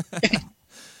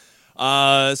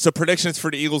 So predictions for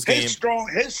the Eagles game.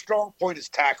 His strong point is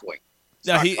tackling.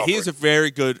 Yeah, he is a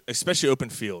very good, especially open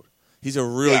field. He's a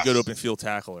really good open field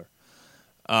tackler.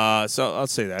 So I'll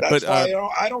say that. That's why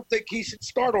I don't think he should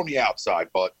start on the outside,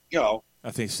 but I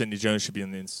think Sidney Jones should be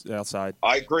on the outside.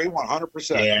 I agree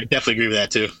 100%. Yeah, I definitely agree with that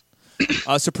too.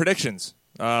 So predictions.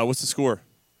 What's the score?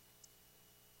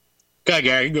 Go ahead,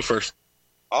 Gary. You go first.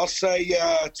 I'll say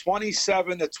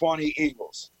 27-20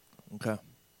 Eagles. Okay. What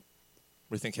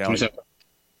do you think, Callie?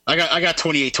 I got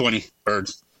 28-20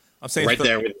 Birds. I'm saying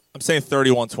there. I'm saying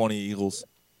 31-20 Eagles.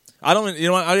 I don't. You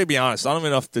know what? I gotta be honest. I don't even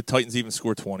know if the Titans even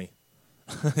score 20.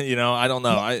 I don't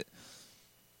know.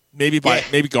 Maybe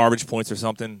garbage points or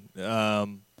something.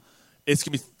 It's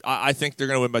gonna be. I think they're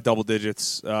gonna win by double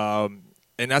digits. And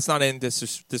that's not in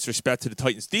disrespect to the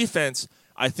Titans defense.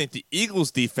 I think the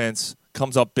Eagles defense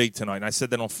comes up big tonight. And I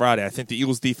said that on Friday. I think the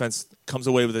Eagles defense comes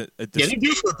away with a they're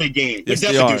due for a big game. Yes,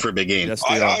 they're definitely due for a big game. Yes,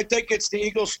 I think it's the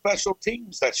Eagles special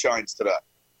teams that shines today.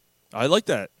 I like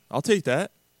that. I'll take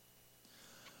that.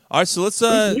 All right, so let's.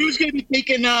 Who's going to be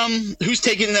taking? Who's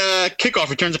taking kickoff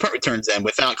returns and punt returns then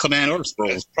without Clement or Sproles?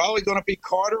 It's probably going to be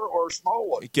Carter or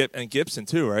Smallwood. And Gibson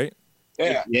too, right?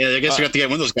 Yeah. Yeah, I guess we have to get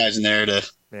one of those guys in there to.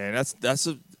 Man, that's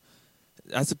a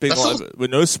big one with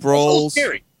no Sproles.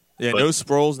 Scary. Yeah, no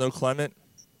Sproles, no Clement.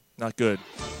 Not good.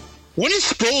 When is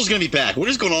Sproles going to be back? What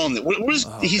is going on?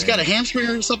 He's got a hamstring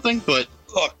or something? But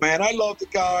look, man, I love the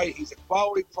guy. He's a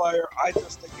quality player. I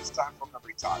just think it's time for him to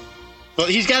retire. But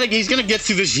he's going to get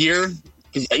through this year,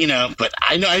 But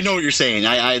I know what you're saying.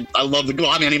 I love the goal.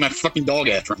 I need my fucking dog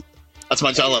after him. That's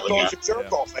much I love him. He's a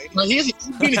jerk off, man. No, he's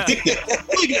being addicted.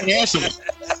 He's an asshole.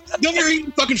 Don't ever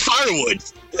eat fucking firewood.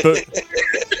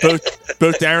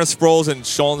 Both Darren Sproles and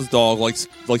Sean's dog likes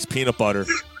peanut butter.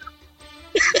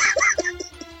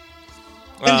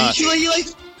 He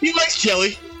likes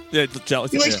jelly. Yeah, jelly.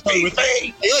 He likes jelly with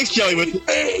it. He likes jelly with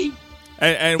it.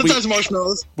 And sometimes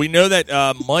marshmallows. We know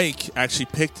that Mike actually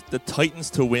picked the Titans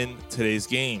to win today's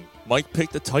game. Mike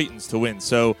picked the Titans to win.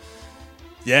 So,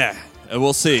 yeah,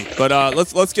 we'll see. But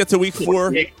let's get to week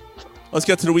 4. Let's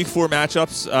get to the week 4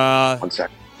 matchups. 1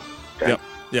 second. Okay.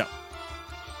 Yep.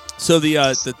 So the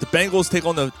Bengals take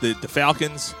on the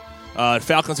Falcons. The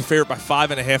Falcons are favored by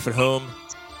 5.5 at home.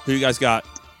 Who you guys got?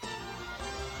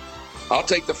 I'll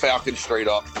take the Falcons straight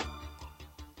up.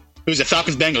 Who's it?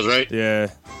 Falcons Bengals, right?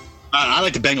 Yeah. I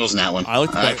like the Bengals in that one. I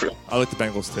like the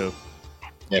Bengals too.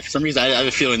 Yeah, for some reason I have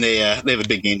a feeling they have a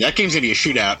big game. That game's gonna be a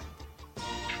shootout.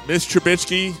 Mitch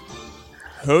Trubisky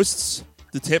hosts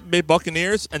the Tampa Bay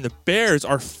Buccaneers, and the Bears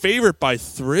are favored by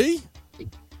 3.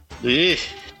 Yeah.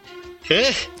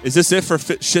 Is this it for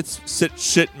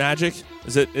shit magic?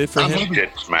 Is it for him?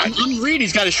 I'm reading.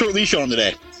 He's got a short leash on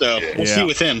today, so we'll see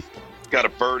with him. He's got a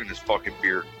bird in his fucking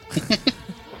beard.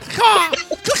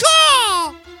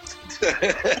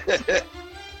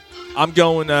 I'm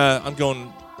going. I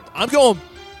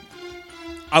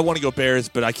want to go Bears,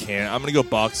 but I can't. I'm going to go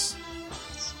Bucks.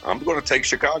 I'm going to take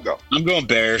Chicago. I'm going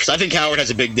Bears. I think Howard has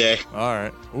a big day. All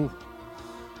right. Ooh.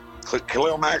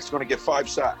 Khalil Mack's going to get 5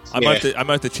 sacks. I might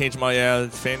have to change my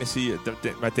fantasy,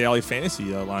 my daily fantasy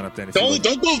lineup then. Don't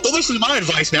listen to my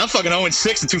advice, man. I'm fucking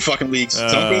 0-6 in 2 fucking leagues.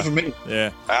 Don't go for me.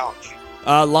 Yeah. Ouch.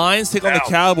 Lions take on the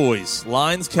Cowboys.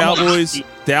 Cowboys.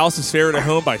 Dallas is favored at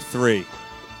home by 3.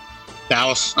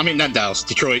 Not Dallas.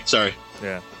 Detroit. Sorry.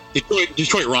 Yeah.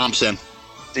 Detroit romps them.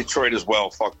 Detroit as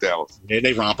well. Fuck Dallas. Yeah,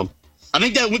 they romp them. I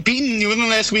think that beating New England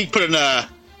last week put a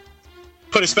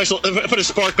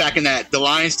spark back in the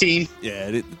Lions team.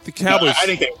 Yeah, the Cowboys. I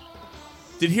think they.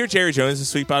 Did you hear Jerry Jones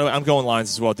this week? By the way, I'm going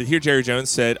Lions as well. Did you hear Jerry Jones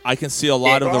said I can see a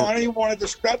lot of the. I don't even want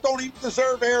to. That don't even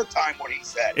deserve airtime. What he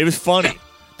said. It was funny.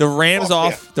 The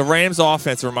Rams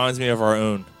offense reminds me of our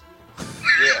own.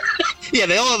 Yeah. Yeah,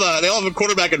 they all have a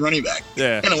quarterback and running back.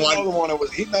 Yeah. And another one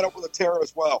he met up with a terror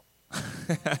as well.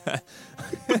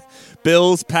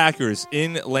 Bills Packers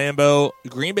in Lambeau.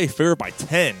 Green Bay favored by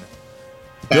 10.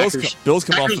 Bills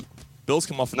come off.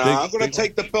 I'm going to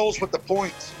take the Bills with the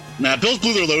points. Bills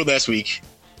blew their load last week.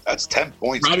 That's 10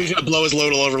 points. Robbie's going to blow his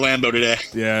load all over Lambeau today.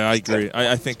 Yeah, I agree.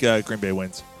 I think Green Bay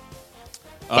wins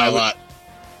by a lot.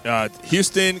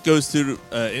 Houston goes to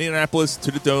Indianapolis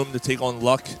to the Dome to take on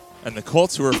Luck and the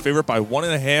Colts, who are favored by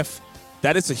 1.5.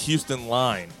 That is a Houston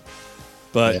line,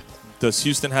 but does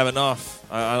Houston have enough?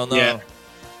 I don't know. Yeah.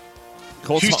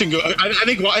 Colts Houston I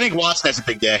think Watson has a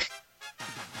big day.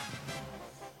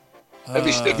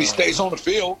 If he stays on the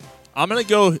field, I'm gonna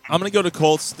go to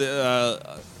Colts.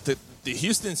 The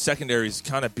Houston secondary is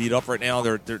kind of beat up right now.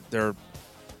 They're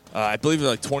I believe they're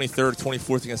like 23rd,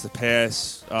 24th against the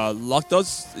pass.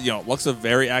 Luck's a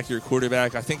very accurate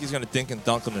quarterback. I think he's going to dink and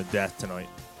dunk them to death tonight.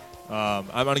 I'm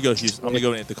going to go Houston. I'm going to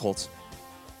go into the Colts.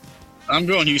 I'm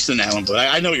going Houston that one, but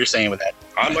I know what you're saying with that.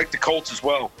 I like the Colts as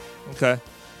well. Okay.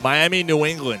 Miami, New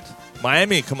England.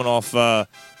 Miami coming off. They're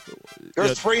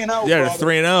 3-0. Yeah, they're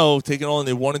 3-0, taking on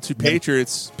the 1-2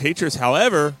 Patriots. Patriots,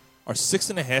 however, are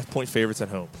 6.5-point favorites at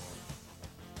home.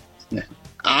 Yeah.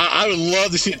 I would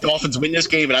love to see the Dolphins win this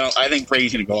game, but I think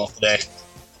Brady's going to go off today.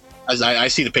 I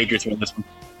see the Patriots win this one.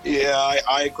 Yeah,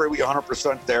 I agree with you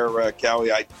 100% there,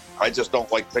 Callie. I just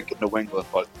don't like picking New England,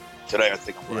 but today I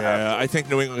think I'm going to have to. I think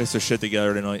New England gets their shit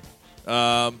together tonight.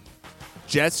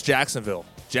 Jets, Jacksonville.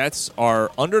 Jets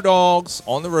are underdogs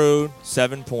on the road,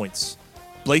 7 points.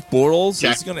 Blake Bortles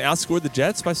is going to outscore the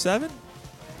Jets by 7?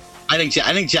 I think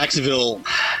Jacksonville.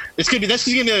 This is going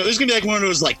to be like one of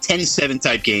those like 10-7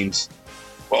 type games.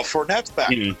 Well, Fournette's back.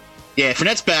 Mm-hmm. Yeah,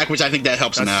 Fournette's back, which I think that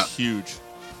helps him out. That's huge.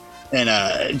 And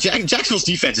Jacksonville's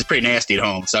defense is pretty nasty at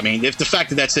home. So I mean, if the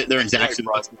fact that they're in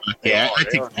Jacksonville, I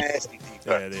think nasty defense.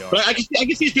 Yeah, they are. But I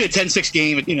can see it be a 10-6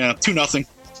 game. 2-0.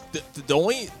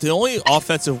 The only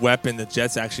offensive weapon the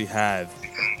Jets actually have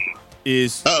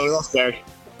is we lost Barry.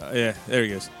 Yeah, there he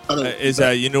goes. Is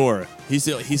Yanora.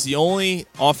 He's the only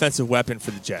offensive weapon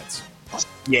for the Jets.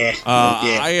 Yeah.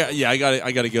 I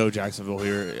got to go Jacksonville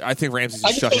here. I think Ramsey's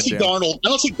just shut him down. I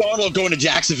don't see Darnold going to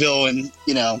Jacksonville and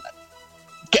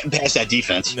getting past that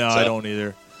defense. No, I don't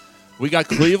either. We got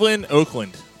Cleveland,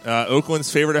 Oakland.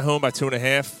 Oakland's favored at home by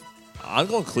 2.5. I'm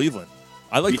going Cleveland.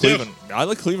 I like Cleveland. I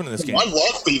like Cleveland in this game. I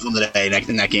love Cleveland today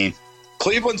in that game.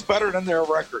 Cleveland's better than their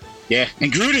record. Yeah,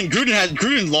 and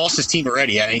Gruden lost his team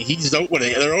already. I mean, they're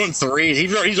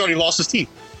 0-3. He's already lost his team.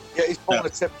 Yeah, he's pulling a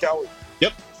Tip Kelly.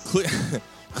 Yep.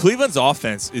 Cleveland's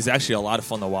offense is actually a lot of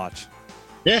fun to watch.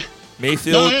 Yeah.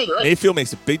 Mayfield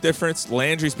makes a big difference.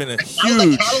 Landry's been a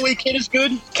huge. Callaway kid is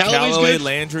good. Callaway, good.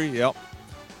 Landry, yep.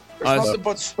 There's nothing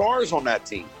but stars on that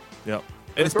team. Yep.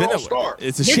 It's been a star.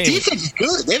 It's a Their shame. defense is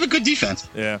good. They have a good defense.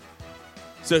 Yeah.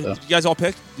 So you guys all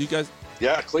pick? You guys?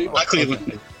 Yeah, Cleveland.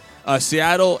 Cleveland.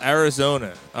 Seattle,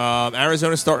 Arizona.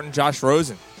 Arizona starting Josh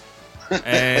Rosen,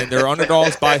 and they're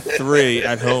underdogs by 3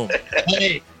 at home.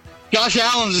 Hey, Josh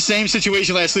Allen's the same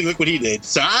situation last week. Look what he did.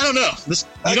 So I don't know.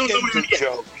 You don't know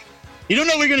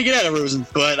what you're going to get out of Rosen,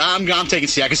 but I'm taking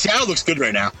Seattle because Seattle looks good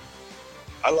right now.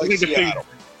 I like Seattle.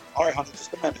 All right, Hunter,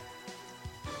 just a minute.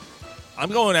 I'm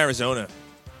going Arizona.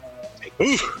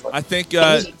 Oof. I think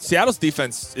Seattle's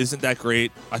defense isn't that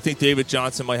great. I think David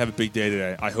Johnson might have a big day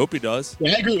today. I hope he does.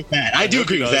 Yeah, I agree with that. I do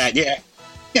agree with that. Yeah.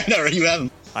 Yeah, no, you have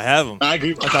him. I have him. I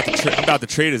agree. I'm about to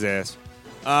trade his ass.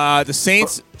 The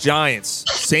Saints, Giants.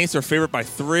 Saints are favored by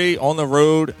 3 on the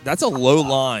road. That's a low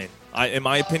line, in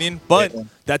my opinion, but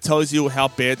that tells you how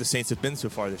bad the Saints have been so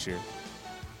far this year.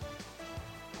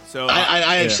 So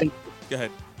I understand. Go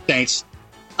ahead. Saints.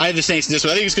 I have the Saints in this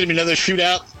one. I think it's going to be another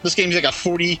shootout. This game is like a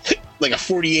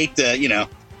 48 to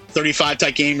 35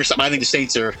 type game or something. I think the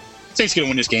Saints are going to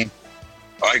win this game.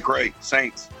 I agree.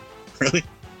 Saints. Really?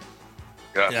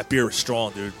 Yeah. That beer is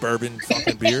strong, dude. Bourbon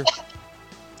fucking beer.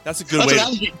 That's a good way.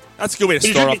 That's a good way to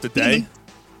start off the day.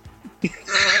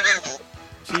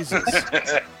 Jesus.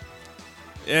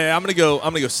 Yeah, I'm gonna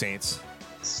go Saints.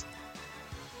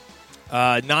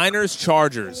 Niners,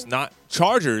 Chargers. Not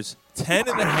Chargers.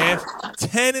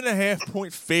 10.5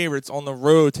 point favorites on the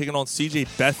road, taking on CJ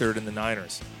Beathard and the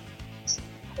Niners.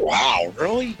 Wow,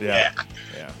 really? Yeah.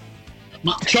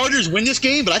 Chargers win this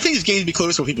game, but I think this game will be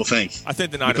closer than people think. I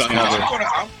think the Niners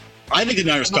cover. I think the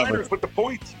Niners cover. Niners with the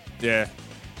points. Yeah.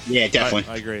 Yeah,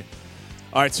 definitely. I agree.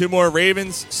 All right, 2 more.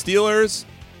 Ravens, Steelers.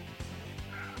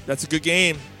 That's a good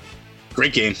game.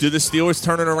 Great game. Do the Steelers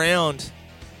turn it around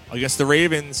against the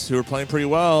Ravens, who are playing pretty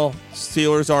well?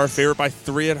 Steelers are favored by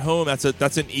 3 at home. That's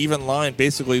an even line,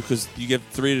 basically, because you get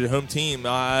 3 to the home team.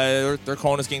 They're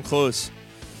calling this game close.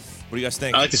 What do you guys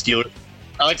think? I like the Steelers.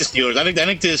 I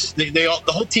think the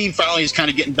whole team finally is kind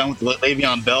of getting done with the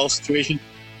Le'Veon Bell situation.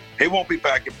 He won't be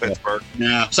back in Pittsburgh.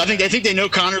 Yeah. So I think they know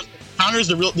Connor's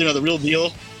the real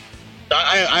deal. The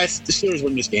Steelers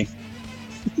win this game.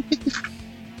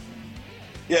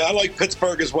 Yeah, I like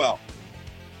Pittsburgh as well.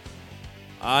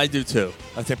 I do too.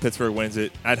 I think Pittsburgh wins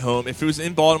it at home. If it was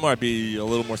in Baltimore, I'd be a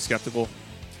little more skeptical.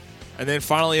 And then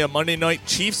finally, a Monday night,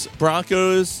 Chiefs,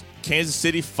 Broncos, Kansas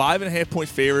City, 5.5 point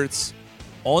favorites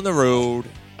on the road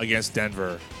against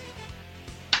Denver.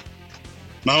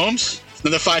 Mahomes,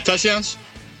 another 5 touchdowns.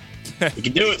 You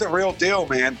can do it. It's the real deal,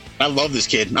 man. I love this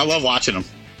kid. I love watching him.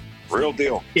 Real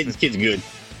deal. This kid's good.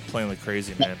 Playing like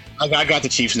crazy, man. I got the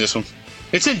Chiefs in this one.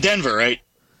 It's in Denver, right?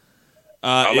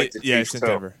 I like the Chiefs it's in too.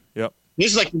 Denver. Yep.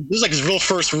 This is like his this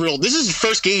is his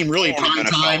first game really prime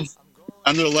time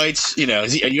under the lights.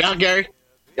 Are you out, Gary?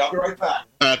 Yeah, I'll be right back.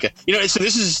 Okay. So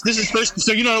this is first.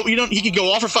 So he could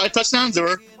go off for 5 touchdowns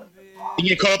or he can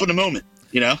get caught up in the moment.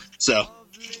 So,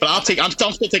 but I'm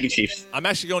still taking Chiefs. I'm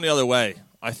actually going the other way.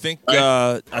 I think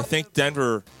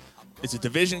Denver. It's a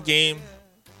division game.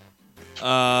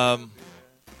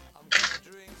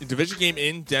 Division game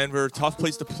in Denver. Tough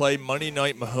place to play. Monday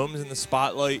night. Mahomes in the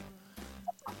spotlight.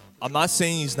 I'm not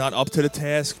saying he's not up to the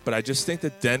task, but I just think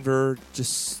that Denver,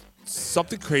 just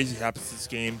something crazy happens in this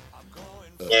game.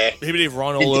 Yeah. Maybe they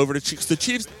run all over the Chiefs. The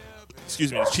Chiefs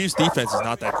defense is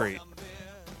not that great.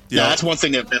 Yeah, that's one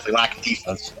thing they're definitely lacking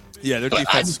defense. Yeah, their But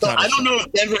defense I don't know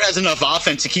if Denver has enough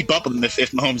offense to keep up with them if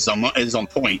Mahomes is on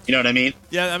point. You know what I mean?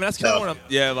 Yeah, I mean that's kind of what I'm.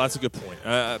 Yeah, well, that's a good point.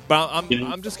 But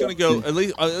I'm just gonna go at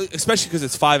least, especially because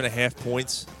it's 5.5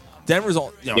 points. Denver's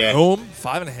on home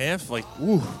 5.5. Like,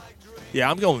 ooh,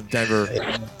 yeah, I'm going Denver.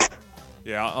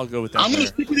 Yeah, I'll go with that. I'm gonna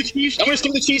stick with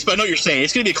the Chiefs. But I know what you're saying.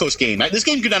 It's gonna be a close game. This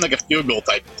game could down like a field goal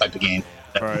type of game.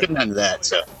 Right. It could down to that.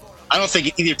 So I don't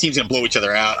think either team's gonna blow each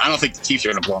other out. I don't think the Chiefs are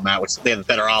gonna blow them out, which they have a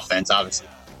better offense, obviously.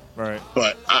 Right.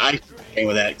 But I agree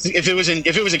with that. If it was in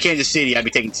Kansas City, I'd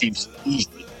be taking Chiefs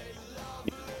easily.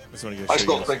 That's what I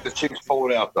still think the Chiefs pull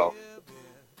it out, though.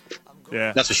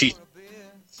 Yeah. That's what she.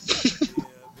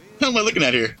 What am I looking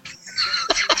at here?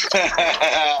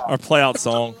 Our play-out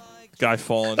song, Guy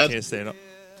Fallen, can't stand up.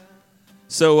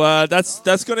 So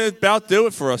that's going to about do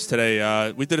it for us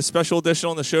today. We did a special edition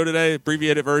on the show today,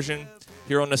 abbreviated version,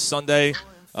 here on this Sunday.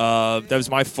 That was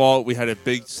my fault. We had a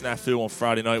big snafu on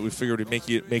Friday night. We figured we'd make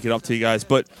it up to you guys.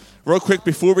 But real quick,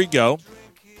 before we go,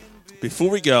 we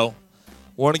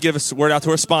want to give a word out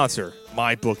to our sponsor,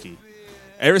 MyBookie.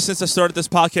 Ever since I started this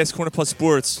podcast, Corner Plus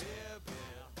Sports,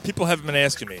 people have been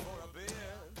asking me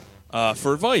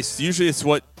for advice. Usually it's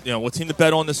what team to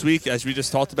bet on this week, as we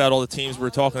just talked about all the teams we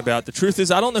were talking about. The truth is,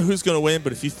 I don't know who's going to win,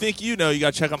 but if you think you got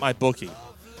to check out MyBookie.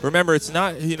 Remember, it's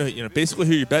not basically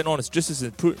who you're betting on. It's just as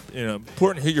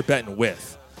important who you're betting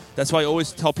with. That's why I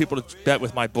always tell people to bet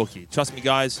with MyBookie. Trust me,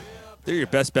 guys, they're your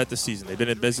best bet this season. They've been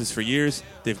in business for years.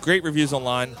 They have great reviews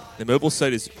online. The mobile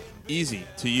site is easy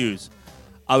to use.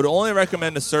 I would only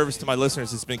recommend the service to my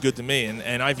listeners. It's been good to me,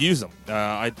 and I've used them.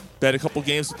 I bet a couple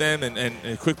games with them and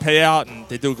a quick payout, and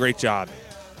they do a great job.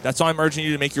 That's why I'm urging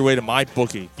you to make your way to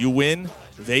MyBookie. You win,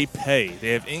 they pay.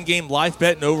 They have in-game live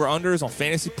bet and over-unders on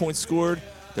fantasy points scored.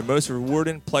 They're most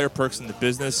rewarding player perks in the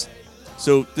business.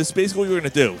 So this is basically what you're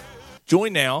going to do.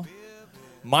 Join now.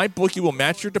 MyBookie will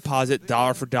match your deposit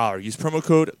dollar for dollar. Use promo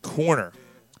code CORNER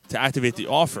to activate the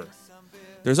offer.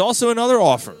 There's also another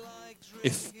offer.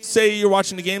 If, say, you're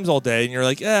watching the games all day and you're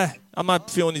like, I'm not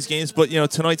feeling these games, but,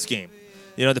 tonight's game,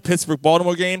 the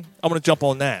Pittsburgh-Baltimore game, I'm going to jump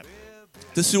on that.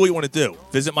 This is what you want to do.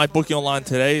 Visit MyBookie online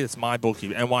today. It's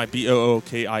MyBookie,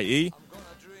 MyBookie,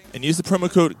 and use the promo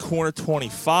code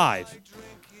CORNER25.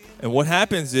 And what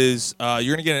happens is you're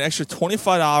going to get an extra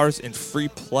 $25 in free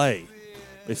play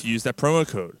if you use that promo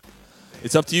code.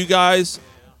 It's up to you guys,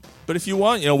 but if you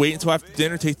want, wait until after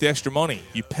dinner, take the extra money.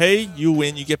 You pay, you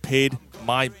win, you get paid.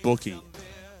 MyBookie.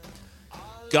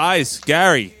 Guys,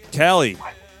 Gary, Callie.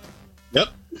 Yep.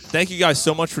 Thank you guys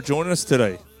so much for joining us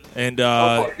today. And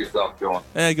go fuck yourself, John.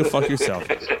 Go fuck yourself.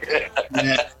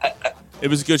 It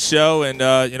was a good show, and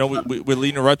we're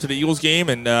leading right up to the Eagles game,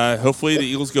 and hopefully the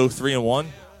Eagles go 3-1.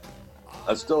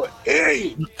 Let's do it.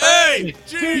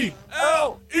 A-G-L-E-S-E-L.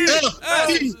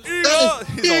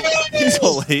 He's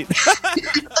all late.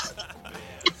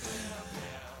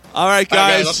 All right,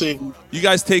 guys. You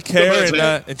guys take care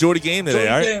and enjoy the game today,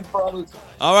 all right?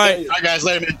 All right. All right, guys.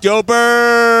 Later, man. Go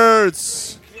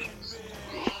Birds!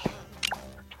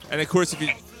 And, of course, if you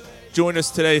joined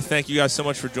us today, thank you guys so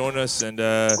much for joining us, and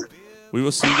we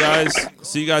will see you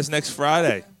guys next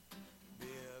Friday.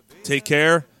 Take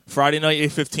care. Friday night,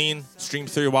 8:15, Stream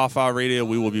 3 Wildfire Radio.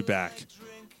 We will be back.